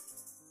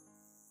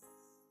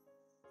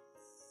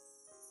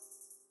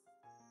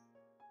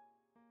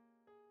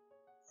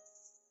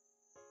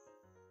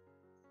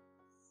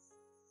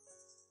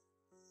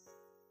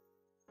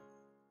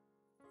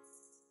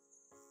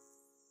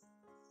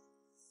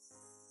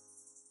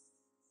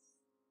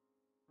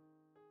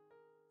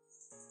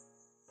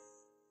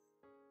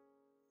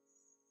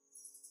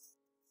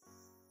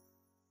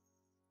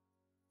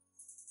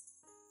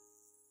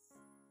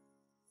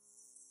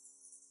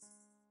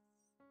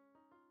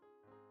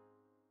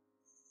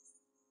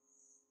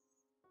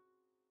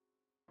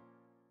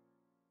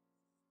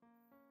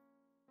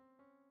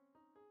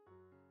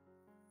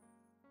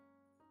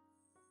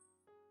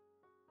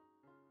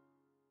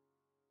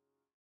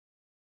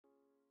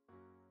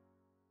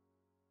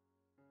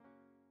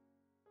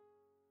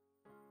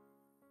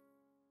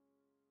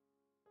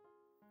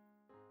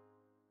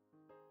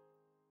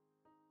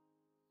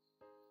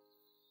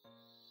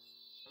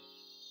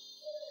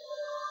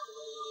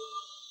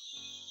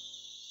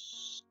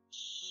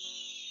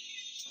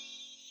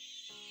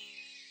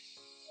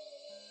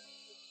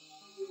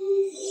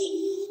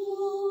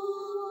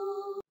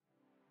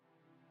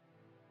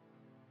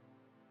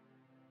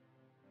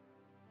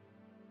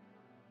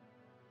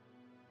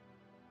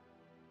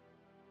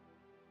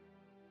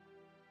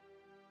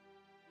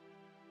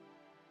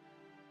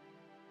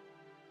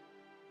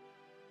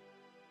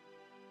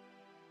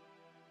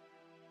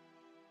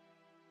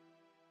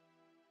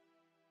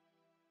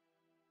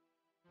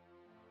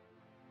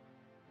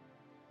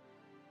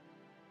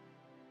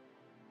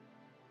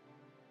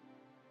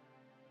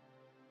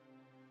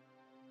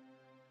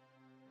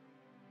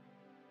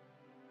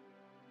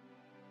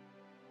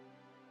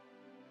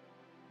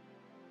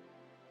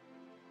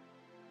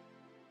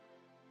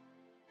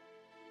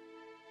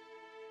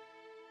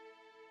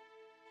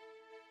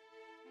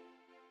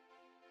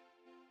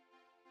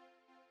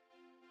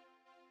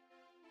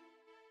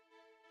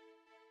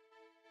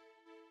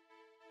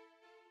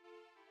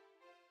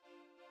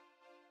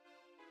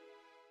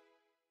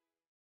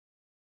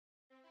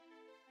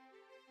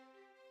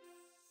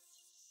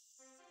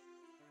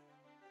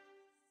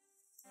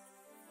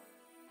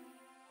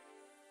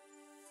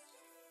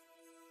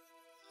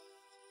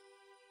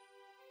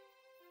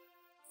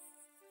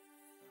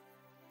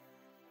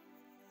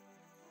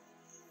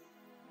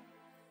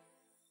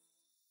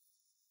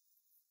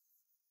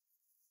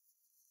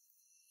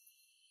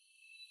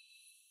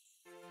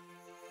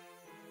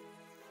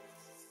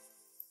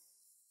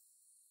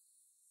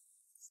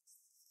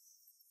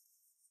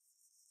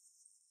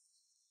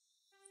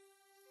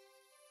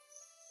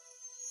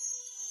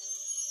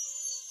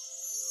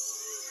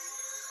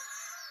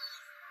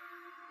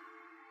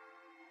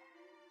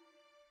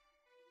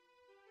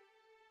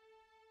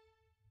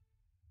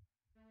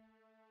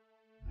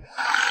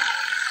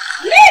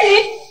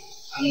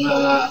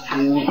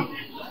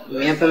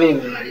 Mimi hapa mimi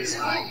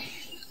nimemaliza maji.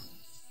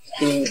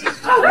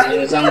 Lakini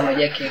ndio zangu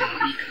maji yake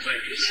yanabika pale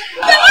tu.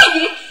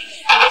 Maji?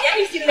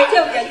 Yaani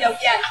usiniletee ujanja.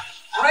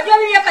 Unajua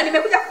mimi hapa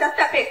nimekuja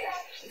kutafuta pesa.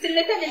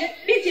 Usiniletee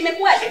binti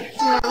imekuaje?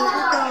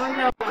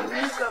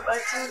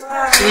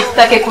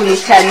 Nisitake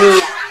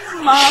kunitania.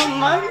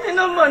 Mama, mimi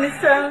naomba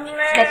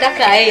nisamehe.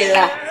 Nataka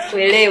hela,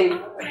 uelewi.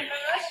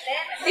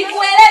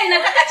 Sikuelewi,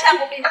 nataka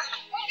changu binti.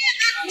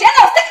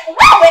 Tena usitaki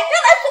wewe,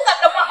 tena funga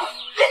mdomo wako.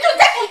 Binti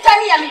usitaki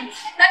kunitania mimi.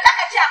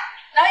 Nataka changu.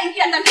 Na wewe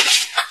ingia ndani.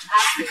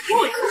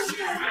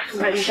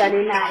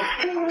 Malizane naye.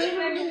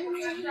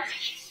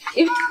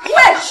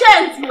 Wewe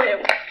shenzi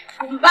wewe.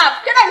 Mbavu.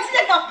 Tena nisije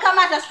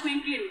kukamata siku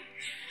nyingine.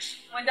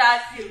 Mwenda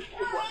asimu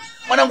kubwa.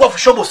 Mwanangu afu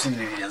shobo si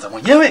nilianza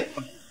mwenyewe.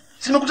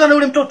 Si nimekutana na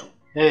yule mtoto.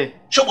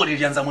 Shobo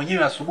nilianza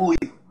mwenyewe asubuhi.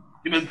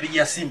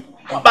 Nimempigia simu.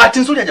 Kwa bahati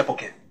nzuri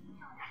hajapokea.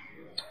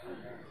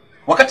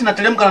 Wakati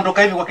nateremka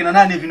natoka hivi kwa kina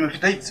nani hivi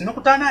nimepita hivi. Si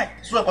nimekutana naye.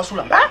 Sura kwa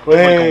sura.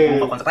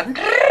 Kwanza pale.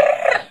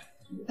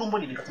 Tumbo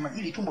nikasema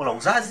hili tumbo la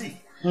uzazi.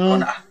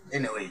 Ona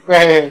anyway.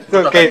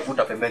 Okay.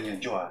 Futa pembeni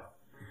njoo.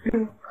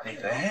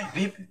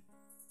 Vipi?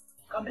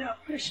 Kaambia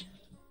fresh.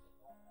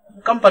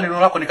 Kampa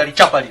neno lako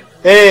nikalichapa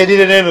lile.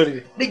 Lile neno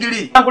lile.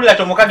 Digili. Yangu lile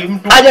achomokagi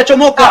mtu.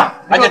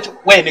 Hajachomoka.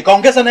 Wewe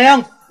nikaongeza na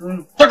yangu.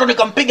 Mtoto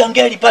nikampiga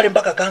ngeli pale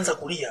mpaka kaanza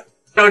kulia.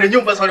 Na ile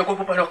nyumba sasa walikuwa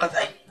pale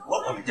wakazai.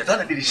 Wao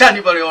wamejazana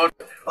dirishani pale.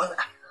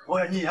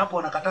 Oya nyinyi hapo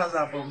wanakataza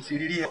hapo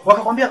msililie.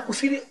 Wakakwambia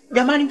usili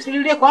jamani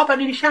msililie kwa hapa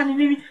dirishani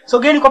nini?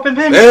 Sogeni kwa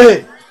pembeni.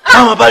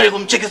 Mama pale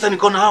kumchekesa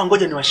nikaona hawa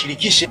ngoja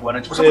niwashirikishe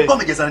bwana. Kwa sababu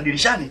wamejazana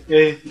dirishani.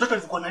 Mtoto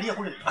alikuwa analia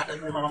kule hata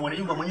yule mama mwenye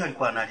nyumba mwenyewe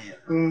alikuwa analia.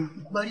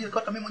 Mkubalie kwa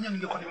hata mimi mwenyewe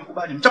ningekuwa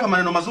nimekubali. Mchapa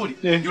maneno mazuri.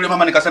 Yule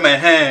mama nikasema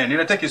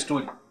niletee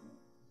kisturi.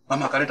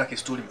 Mama akaleta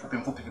kisturi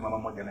mfupi mama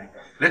mmoja naye.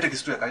 Leta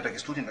kisturi akaleta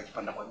kisturi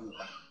nikakipanda kwa juu.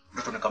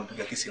 Mtoto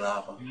nikampiga kisi la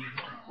hapa.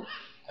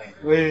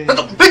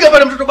 Sasa kupiga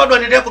pale mtoto bado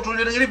anaendelea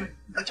kutulia hivi.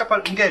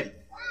 Akachapa ngeli.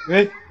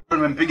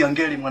 Nimempiga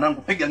ngeli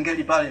mwanangu, piga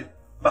ngeli pale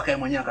mpaka yeye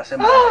mwenyewe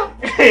akasema.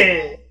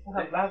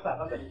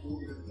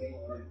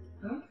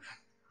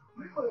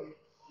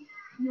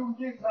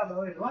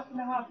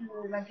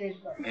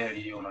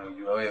 Ngeli hiyo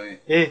unayojua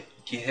wewe.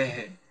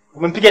 Kihehe.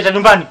 Umempiga hata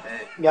nyumbani?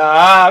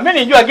 Ya, mimi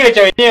nijua kile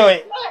cha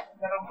wenyewe.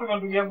 Nakumbuka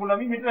ndugu yangu na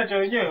mimi tena cha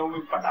wenyewe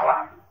umepata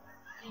wapi?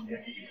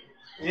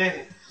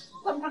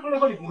 Sasa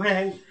mtoto ni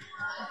kumhehe.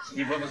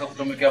 Hivyo sasa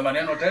kutomekea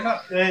maneno tena?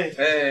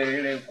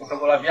 Ile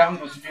kutokola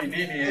vyangu sijui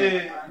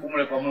nini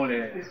umle kwa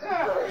mule.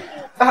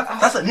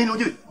 Sasa nini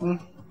unajui?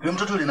 Yule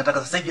mtoto yule nataka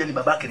sasa hivi yani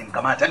babake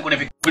nimkamate. Yaani kuna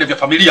vile vya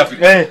familia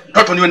vile.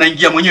 Mtoto niwe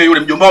naingia mwenyewe yule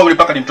mjomba wao yule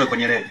mpaka nimtoe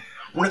kwenye reli.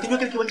 Unakijua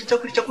kile kiwanja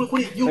chako kile chakula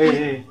kule juu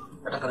kule.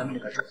 Nataka na mimi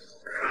nikatoe.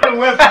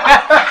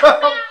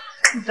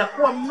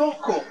 Nitakuwa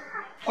mnoko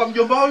kwa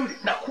mjomba wao yule.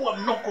 Nakuwa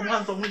mnoko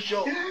mwanzo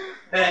mwisho.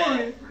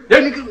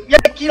 Yaani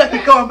kila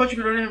kikao ambacho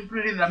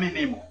tunalele na mimi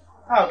nimo.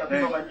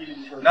 Utapigwa majini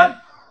mwisho. Nani?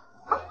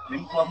 Ni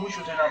mtu wa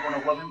mwisho tena hapo na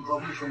kwa mimi mtu wa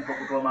mwisho mtu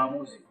kutoa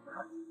maamuzi.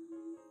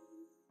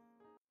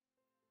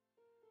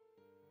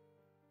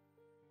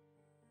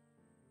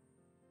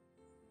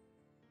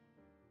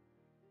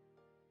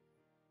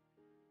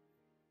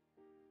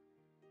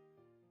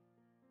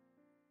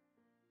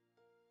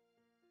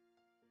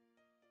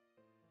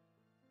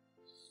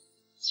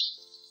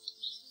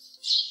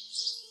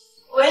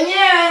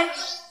 Wenyewe.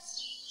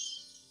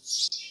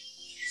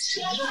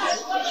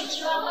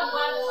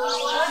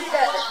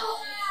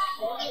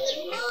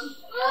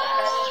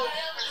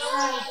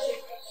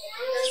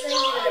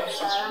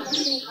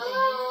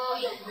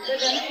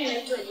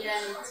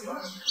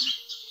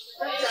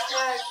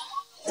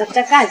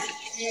 Tafuta kazi?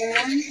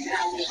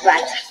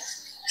 Nipata.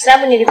 Kwa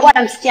sababu nilikuwa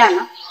na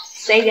msichana,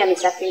 sasa hivi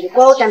amesafiri.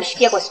 Kwa hiyo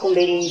utamshikia kwa siku 2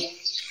 hivi.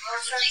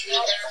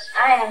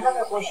 Haya,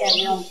 nataka kuosha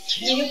vyombo.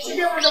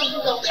 Nilikuja kwanza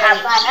kutoka huko.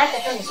 Hapana, hata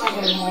tu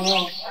nisije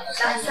mwenyewe.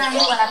 Sasa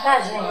niko na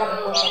kazi nataka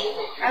kuosha.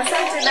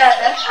 Asante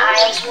dada.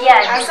 Haya,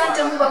 sijaje.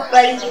 Asante, Mungu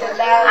akubariki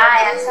dada.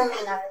 Haya,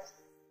 asante na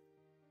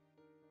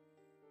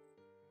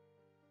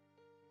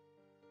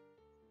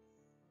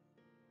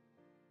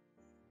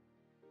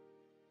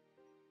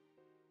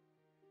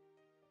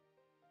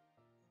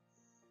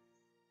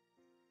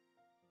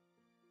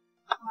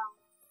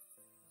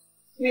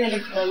mimi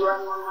nilikuwa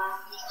mama.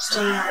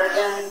 Sitaona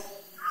baadaye.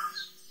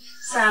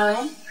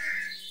 Sawa?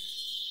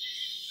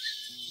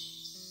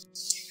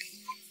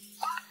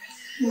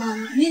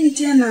 Mama, nini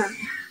tena?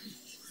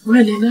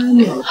 Wewe ni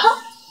nani?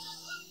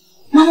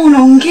 Mama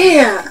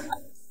unaongea.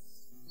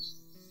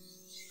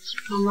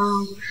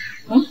 Mamangu.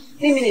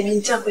 Mimi ni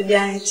binti yako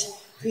Janet,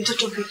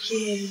 mtoto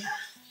pekee.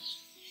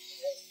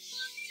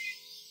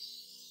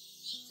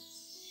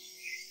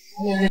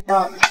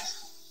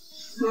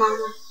 Mama,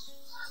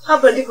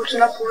 hapa ndipo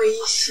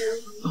tunapoishi.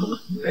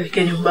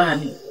 Peleke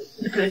nyumbani.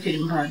 Nipeleke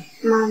nyumbani.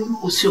 Mama,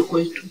 usio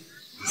kwetu.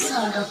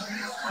 Sawa.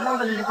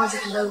 Mama ndio kwanza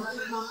kidogo.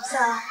 Mama,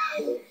 sawa.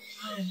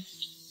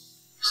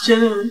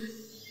 Sichelewe.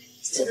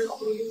 Sichelewe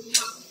kurudi.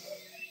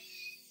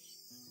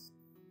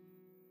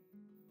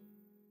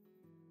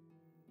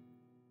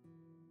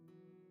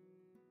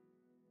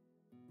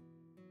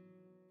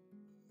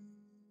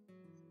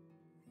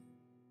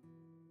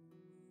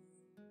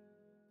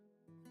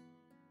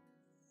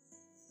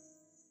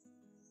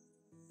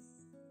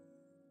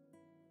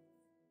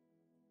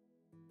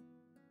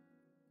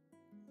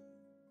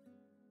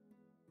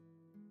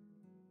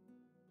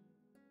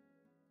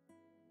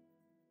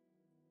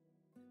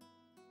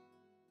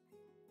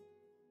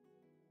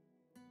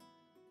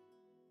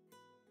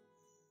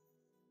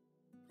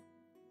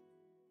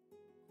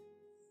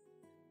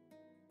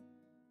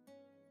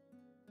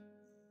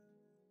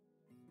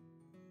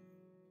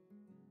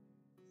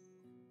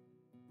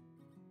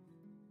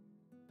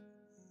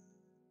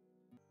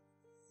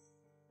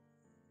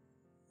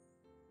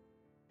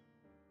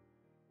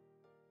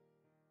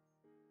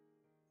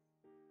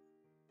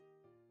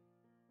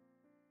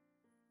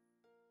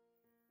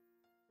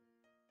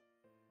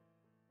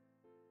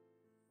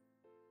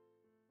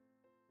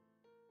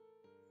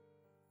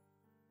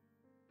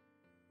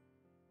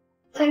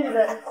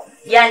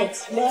 Janet,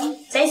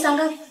 sasa saa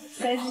ngapi?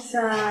 Sasa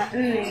saa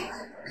 4.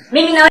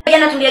 Mimi na wewe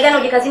jana tuliagana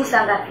uje kazini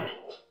saa ngapi?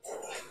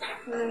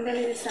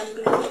 Mbele saa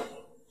 2.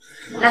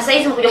 Na sasa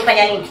hizi unakuja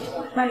kufanya nini?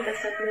 Mama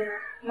kasafiri.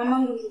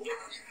 Mamangu.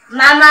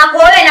 Mama yako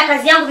wewe na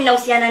kazi yangu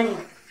vinahusiana nini?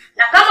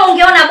 Na kama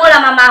ungeona bora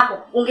mamako,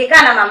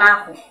 ungekaa na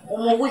mamako,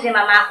 umuuguze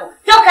mamako.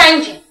 Toka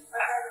nje.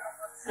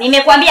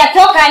 Nimekwambia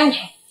toka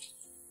nje.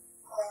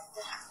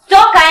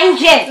 Toka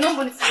nje.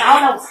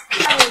 Naona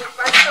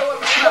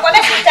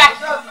usikwambia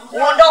sitaki.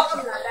 Uondoke.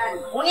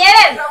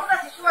 Unielewe?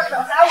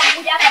 Sababu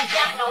ulikuja hapa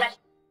mjana una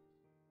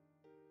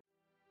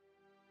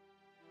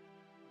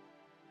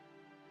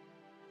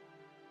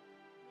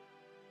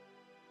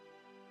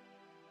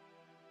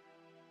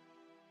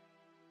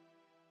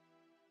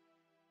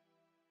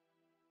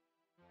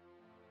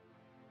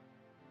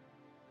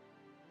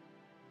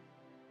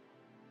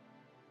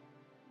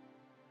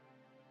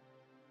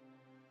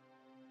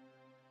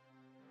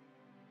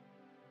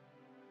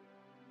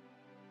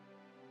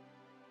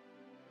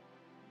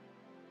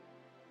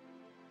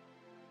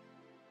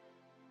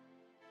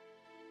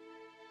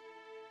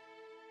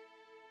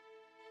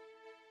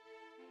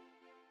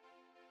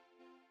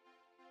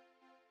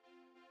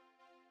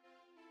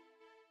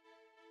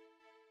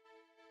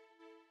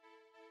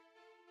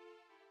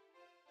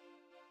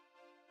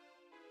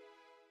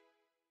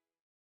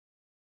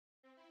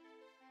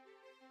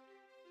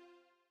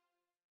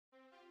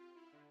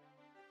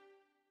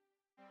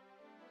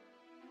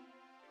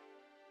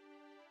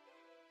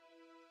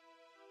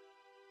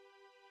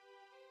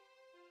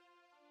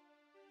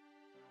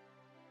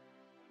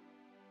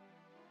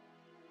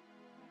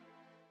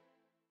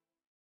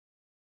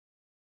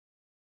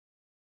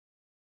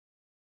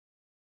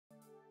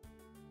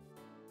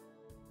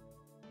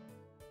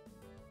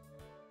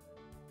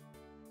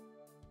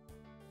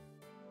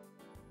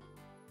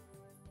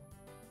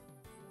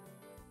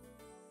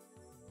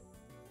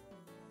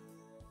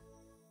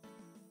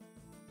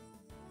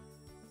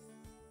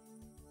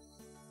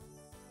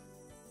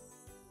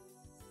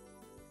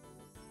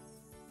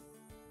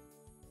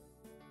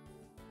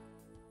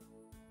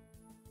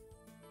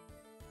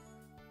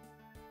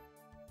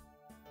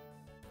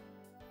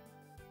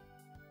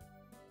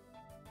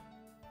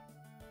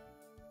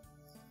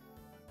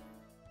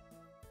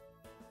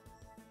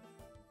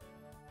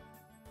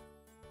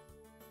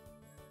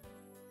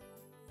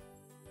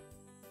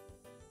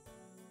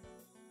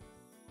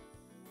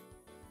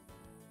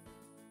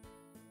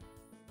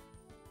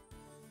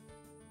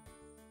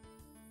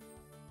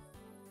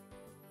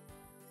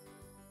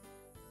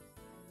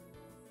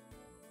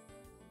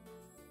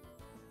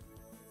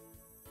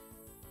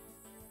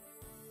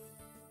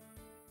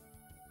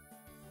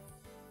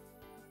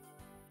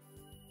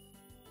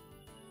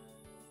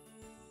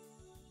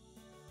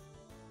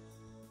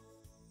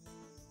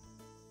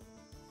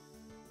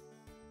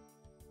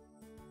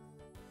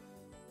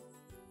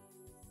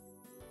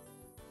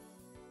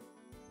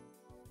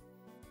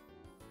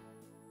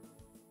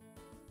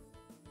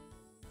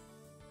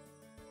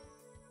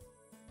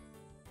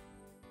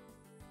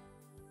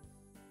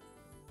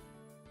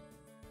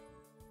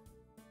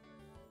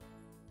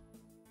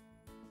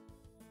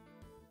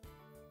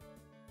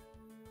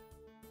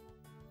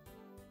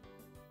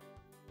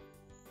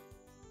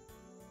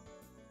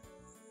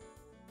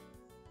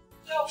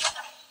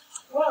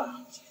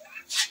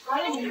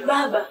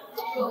Baba,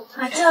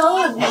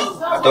 ataodi.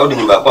 Ataodi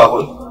nyumba kwako?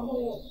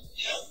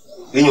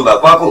 Hii nyumba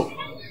kwako?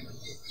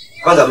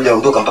 Kwanza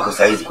mjaondoka mpaka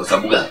saa hizi kwa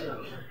sababu gani?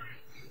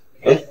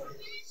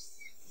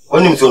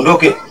 Kwani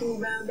msiondoke?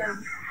 Baba.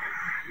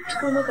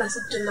 Tukondoka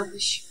sasa tutaenda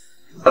kuishi.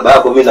 Baba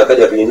yako mimi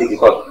nakaja kliniki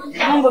kwako.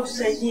 Mungu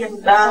tusaidie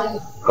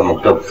baba. Kama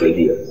kutaka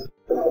kusaidia.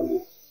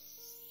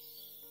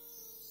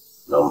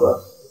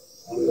 Naomba.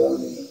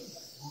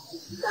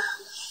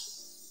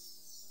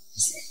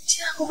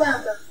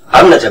 Baba.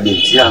 Hamna cha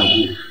binti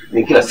yangu.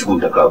 Ni kila siku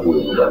mtakaa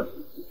bure ndani.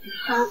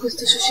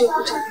 Hakusitoshoshe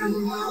kutaka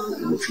mama.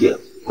 Umesikia?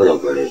 Ngoja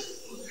nikueleze.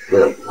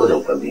 Ngoja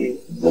nikwambie.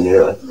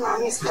 Unanielewa?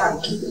 Mimi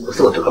sitaki.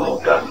 Usitoke kama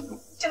utaki.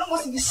 Naomba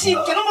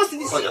usibishike, naomba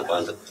usibishike. Ngoja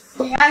kwanza.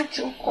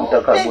 Niache.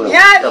 Mtakaa bure.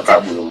 Mtakaa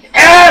bure.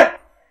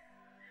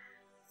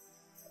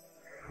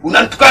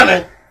 Unanitukana?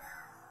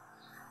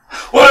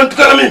 Wewe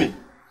unanitukana mimi?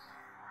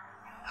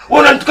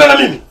 Wewe unanitukana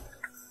mimi?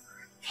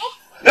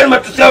 Yaani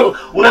matusi yako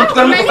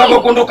unanitukana mimi kwa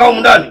sababu kuondoka huko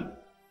ndani.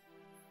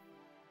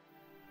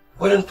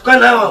 Wewe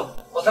unanitukana hawa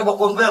kwa sababu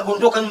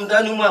kuondoka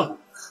ndani mwangu.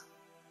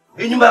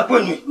 Hii nyumba ya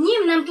kwenu. Nyinyi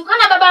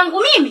mnamtukana babangu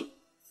mimi?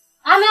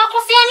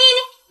 Amewakosea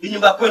nini? Hii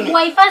nyumba ya kwenu.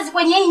 Wahifadhi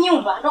kwenye hii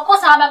nyumba. Ndio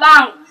kosa la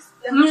babangu.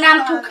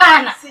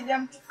 Mnamtukana.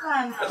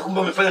 Sijamtukana. Kumbe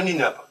umefanya nini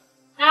hapa?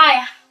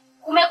 Haya,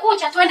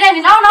 kumekucha,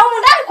 twendeni. Naona humu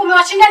ndani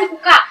kumewashindani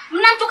kukaa.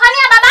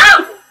 Mnamtukania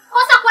babangu.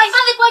 Kosa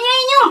kuhifadhi kwenye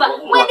hii nyumba.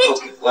 Wewe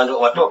binti.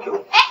 Watoke.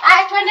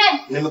 Haya twendeni.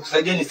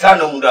 Nimekusaidieni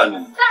sana humu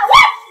ndani.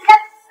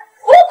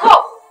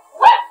 Huko.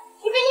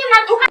 Hivi nyinyi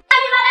mnatukana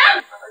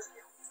babangu?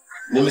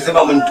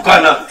 Nimesema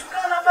umenitukana.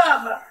 Tukana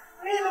baba.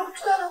 Mimi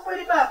nimekutukana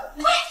kweli baba.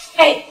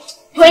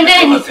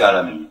 Twendeni.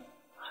 Masiala mimi.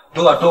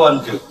 Toa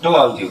nje,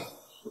 toa nje.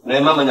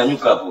 Na mama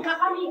nyanyuka hapo.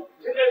 Mnatukania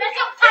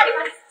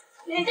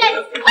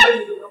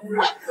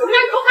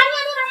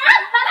nini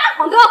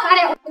babangu? Ondoka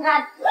leo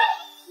ndani.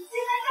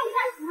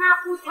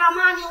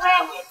 Nakutamani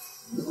wewe.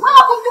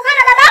 Wewe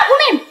kumtukana babangu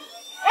mimi?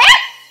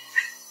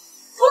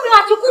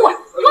 Umewachukua,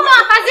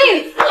 umewafadhili.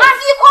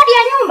 Hamjui kodi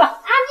ya nyumba,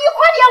 hamjui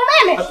kodi ya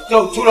umeme.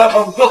 Toa hapa,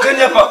 tokeni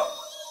hapa.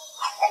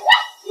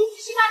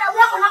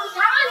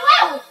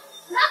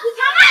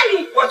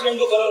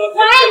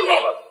 Waende.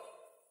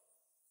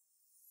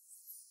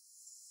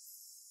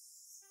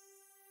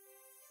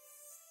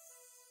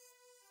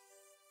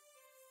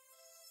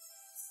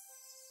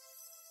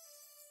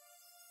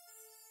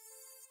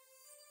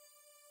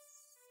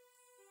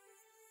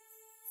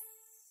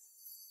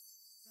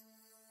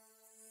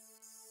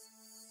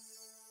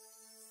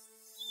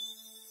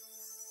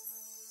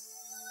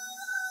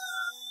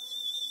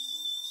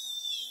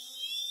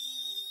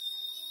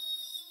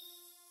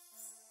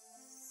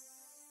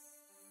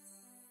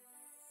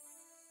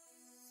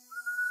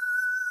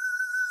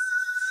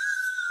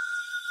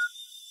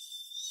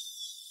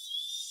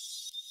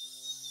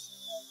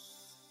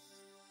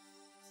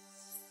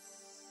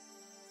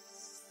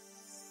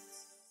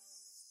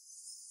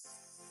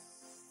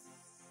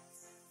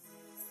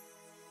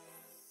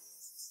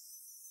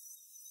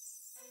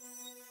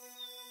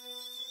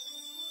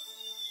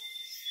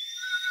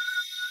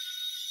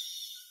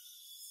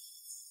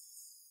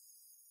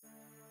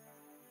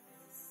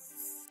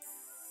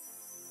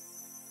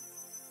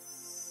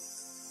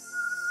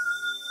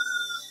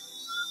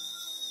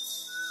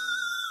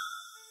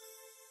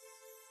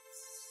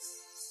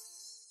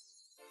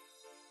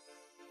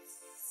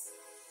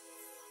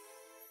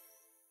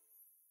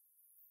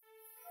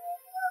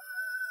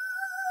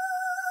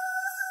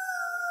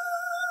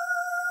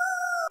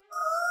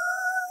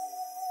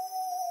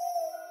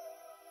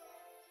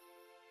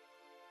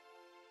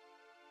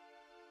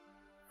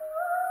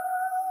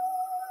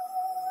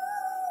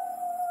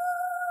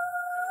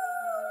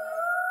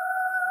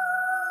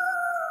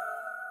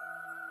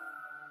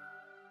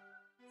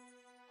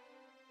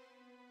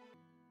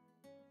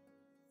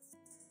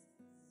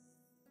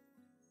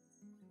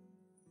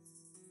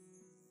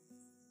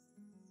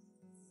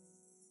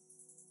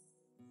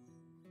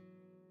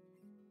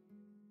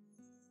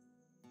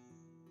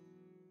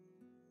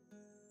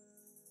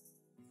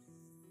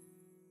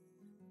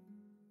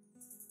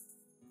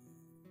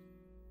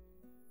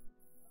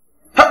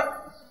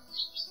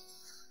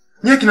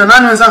 Nyie kina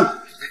nani wenzangu?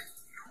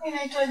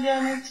 Ninaitwa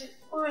Janet.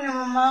 Huyu ni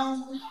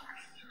mamangu.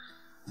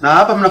 Na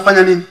hapa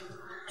mnafanya nini?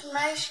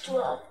 Tunaishi tu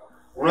hapa.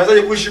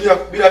 Unawezaje kuishi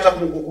bila hata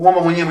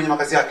kumwomba mwenyewe mwenye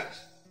makazi yake?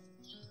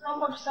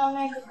 Naomba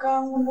tusamehe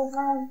kakaangu, ndugu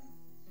yangu.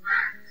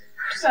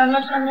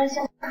 Tusamehe, tunaishi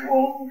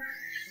magumu.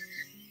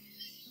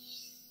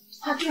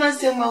 Hatuna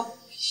sehemu ya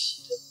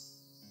kuishi.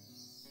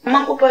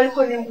 Mamangu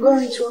palipo ni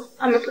mgonjwa,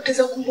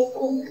 amepoteza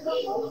kumbukumbu.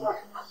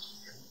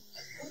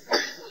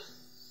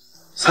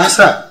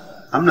 Sasa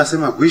hamna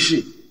sehemu ya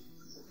kuishi.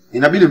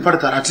 Inabidi mpate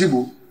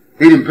taratibu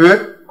ili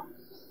mpewe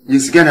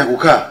jinsi gani ya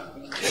kukaa.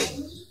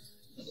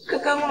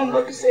 Kakaangu,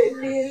 naomba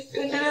tusaidie.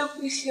 Tuendelee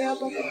kuishi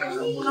hapa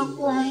kakaangu,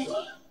 nakuomba.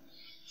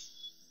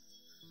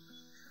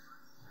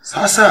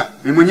 Sasa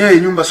mimi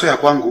mwenyewe nyumba sio ya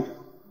kwangu.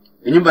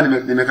 Hii nyumba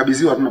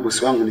nimekabidhiwa tu na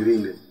bosi wangu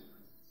nilinde.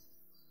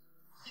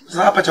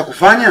 Sasa hapa cha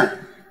kufanya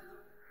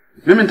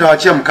mimi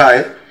nitawaachia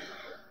mkae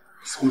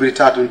siku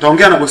 2-3.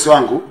 Nitaongea na bosi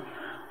wangu.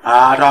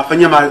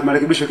 Atawafanyia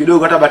marekebisho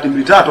kidogo, hata bati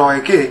 2-3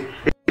 awawekee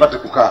ili pate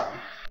kukaa.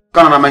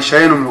 Kana na maisha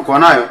yenu mliokuwa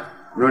nayo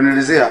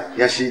mlionielezea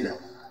ya shida.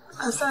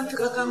 Asante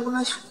kakaangu,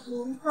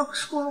 nashukuru.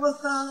 Nakushukuru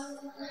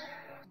kakaangu.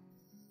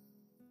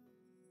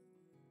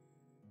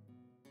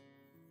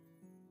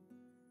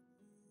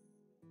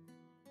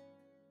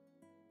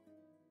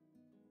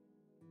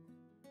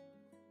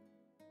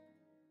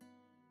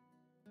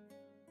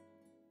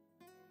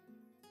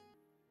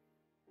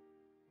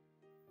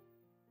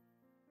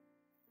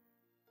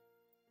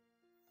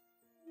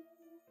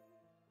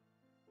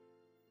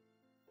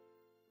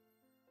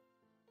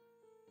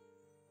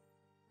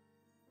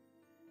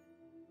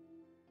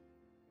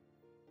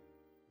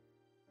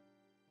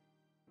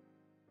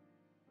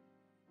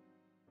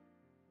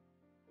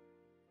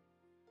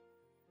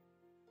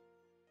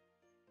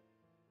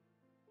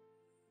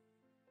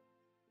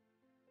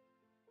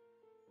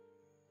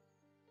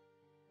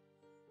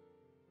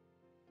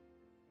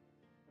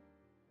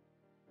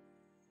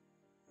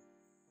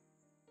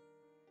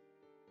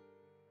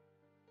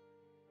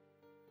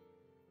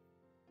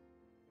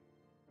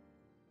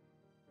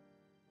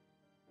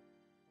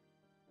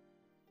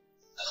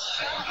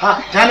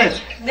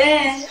 Janet.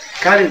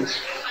 Karibu.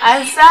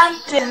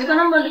 Asante. Niko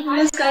naomba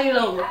nikupe sukari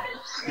robo.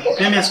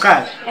 Nikupe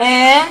sukari?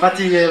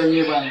 Pati ile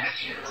yenyewe bwana.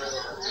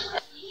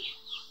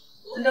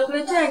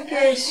 Ndakuletea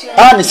kesho.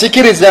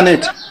 Nisikilize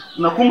Janet.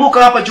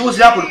 Nakumbuka hapa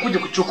juzi hapo ulikuja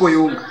kuchukua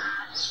unga.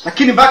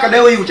 Lakini mpaka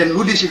leo hii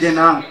hujanirudisha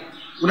jana yangu.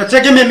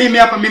 Unategemea mimi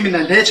hapa mimi na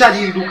ndecha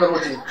hili duka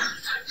lote.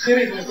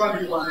 Sikilize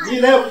nikwambie bwana. Hii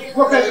leo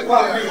kwa kesho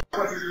kwa mimi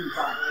kwa tizini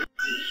sana.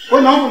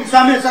 Wewe naomba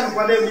unisamehe sana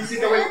kwa leo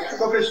nisitaweza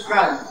kukupa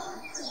sukari.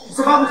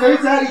 Sababu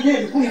sasa hali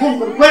yenu ngumu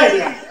kwa kweli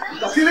yani.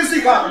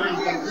 Utafilisika hapa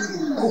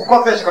mimi.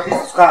 Kukopesha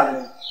kabisa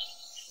sukari.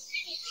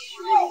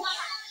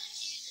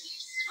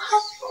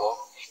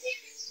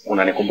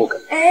 Unanikumbuka?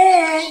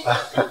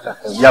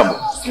 Jambo.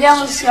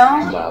 Jambo shao.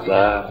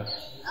 Baba.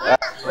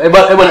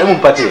 Bwana, hebu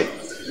mpatie.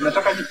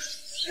 Unataka nini?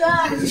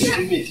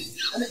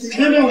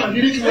 Mimi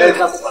unaniliki wewe.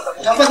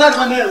 Tafadhali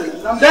maneno.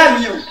 Na ndani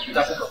hiyo.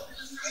 Nitakupa.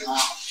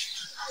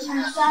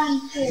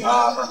 Asante.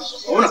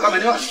 Unaona kama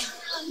ni wapi?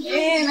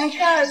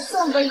 nakaa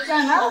somba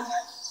sana.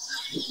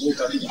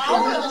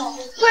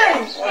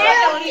 Kweli?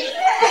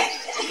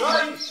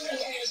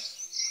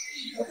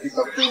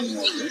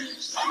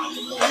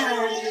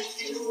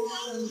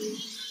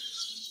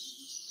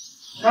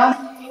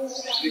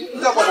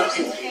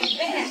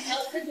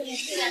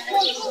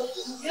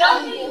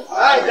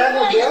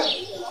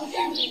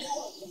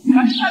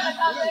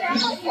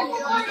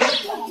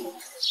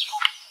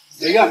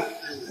 Legal.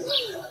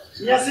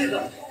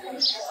 Nyasida.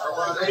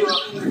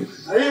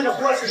 Aí na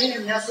posse de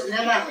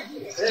nyana.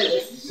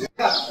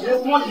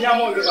 Eu monte de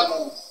amor do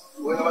campo.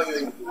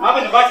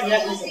 Hapa ni basi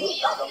nyasi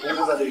hizi.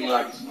 Punguza deni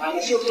lake.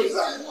 Nashukuru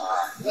sana.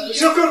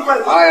 Nashukuru kwa.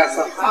 Haya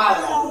sasa.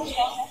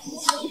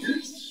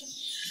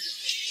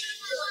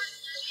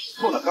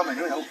 Mbona kama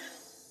nyoya huko?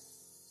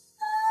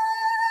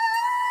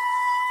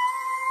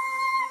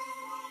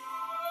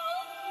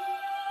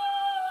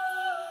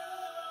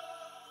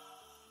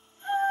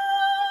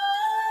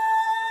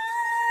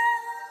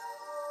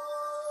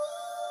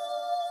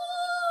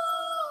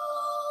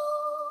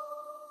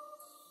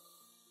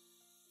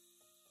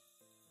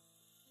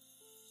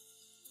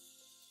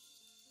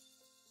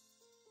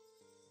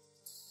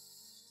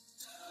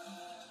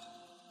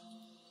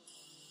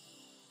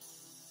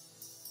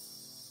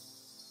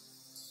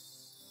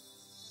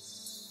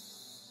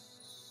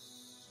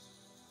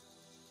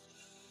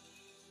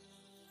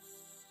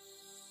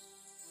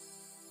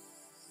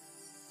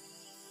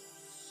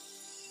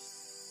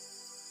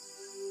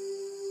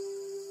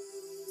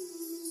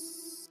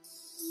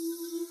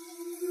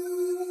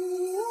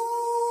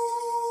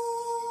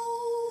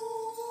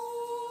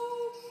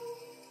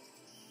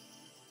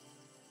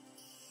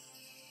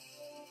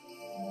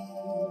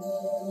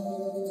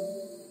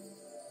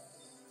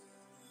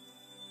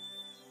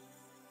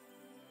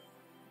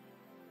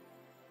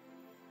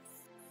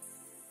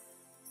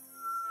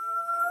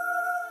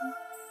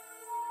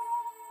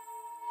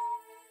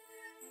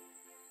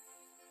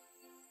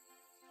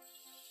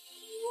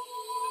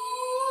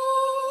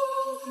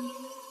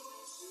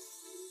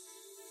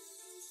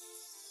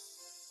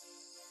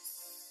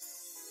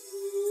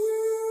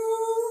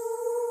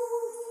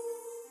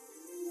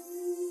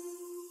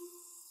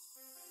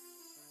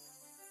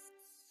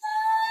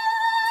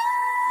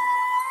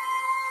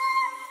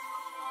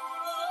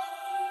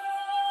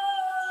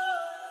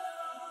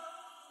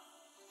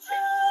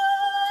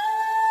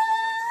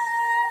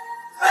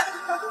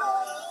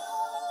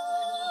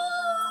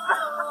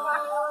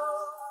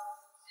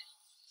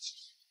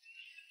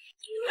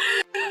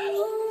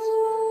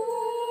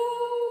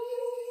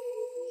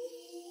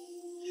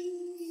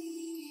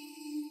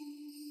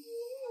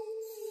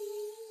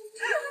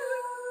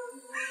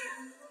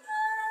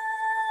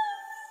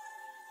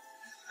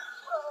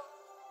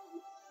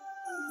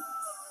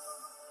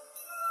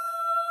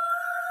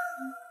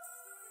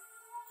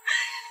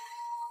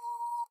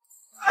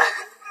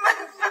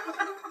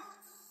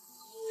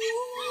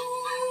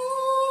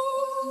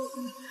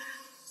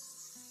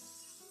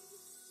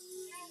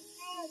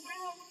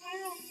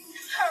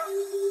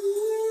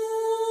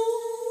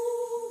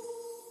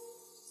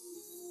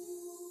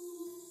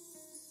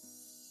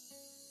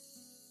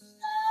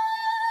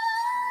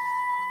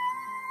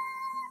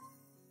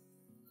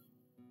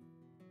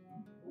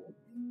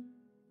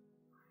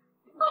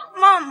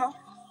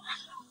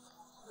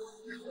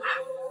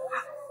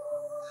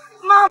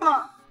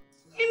 Mama,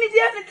 mimi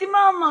Janet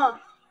mama.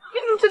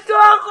 Mimi mtoto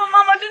wako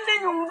mama, twende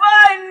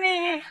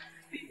nyumbani.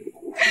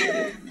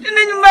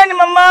 Twende nyumbani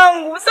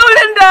mamangu. Sasa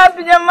ulienda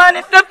wapi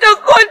jamani? Tutafuta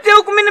kote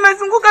huku, mimi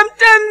nimezunguka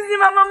mtaa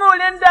mzima mama,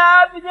 ulienda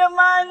wapi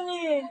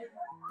jamani?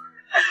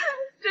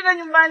 Twende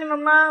nyumbani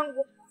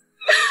mamangu.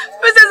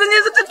 Pesa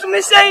zenyewe zote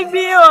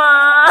tumeshaibiwa.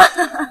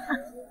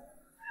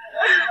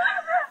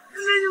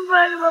 Twende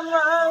nyumbani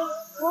mamangu.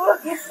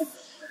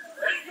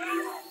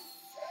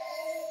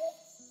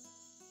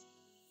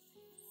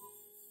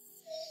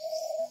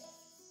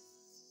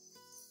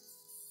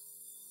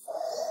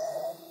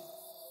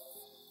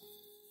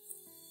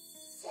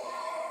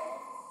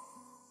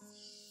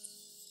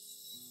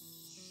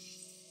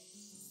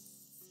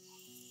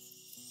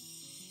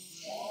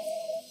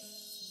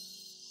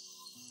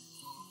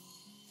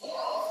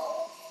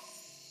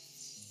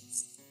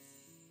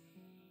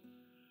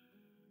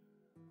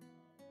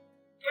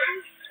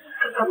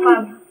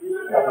 Papa,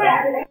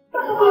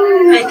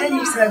 nahitaji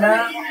msaada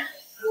wako.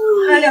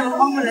 Hali ya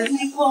mamangu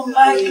inazidi kuwa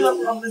mbaya kila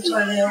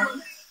tunapotoa leo.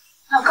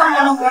 Na kama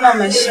unavyoona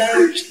maisha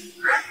yetu.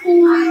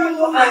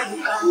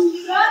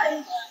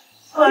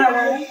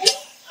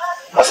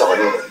 Sasa kwa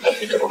nini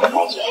tutapita kwa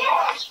pamoja?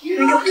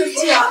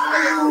 Ningekutetea.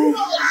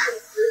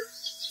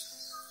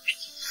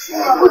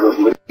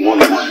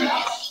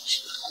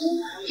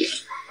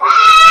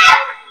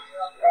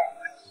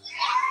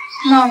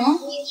 Mama.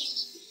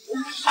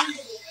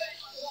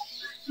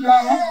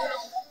 Mama.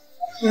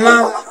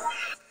 Mama.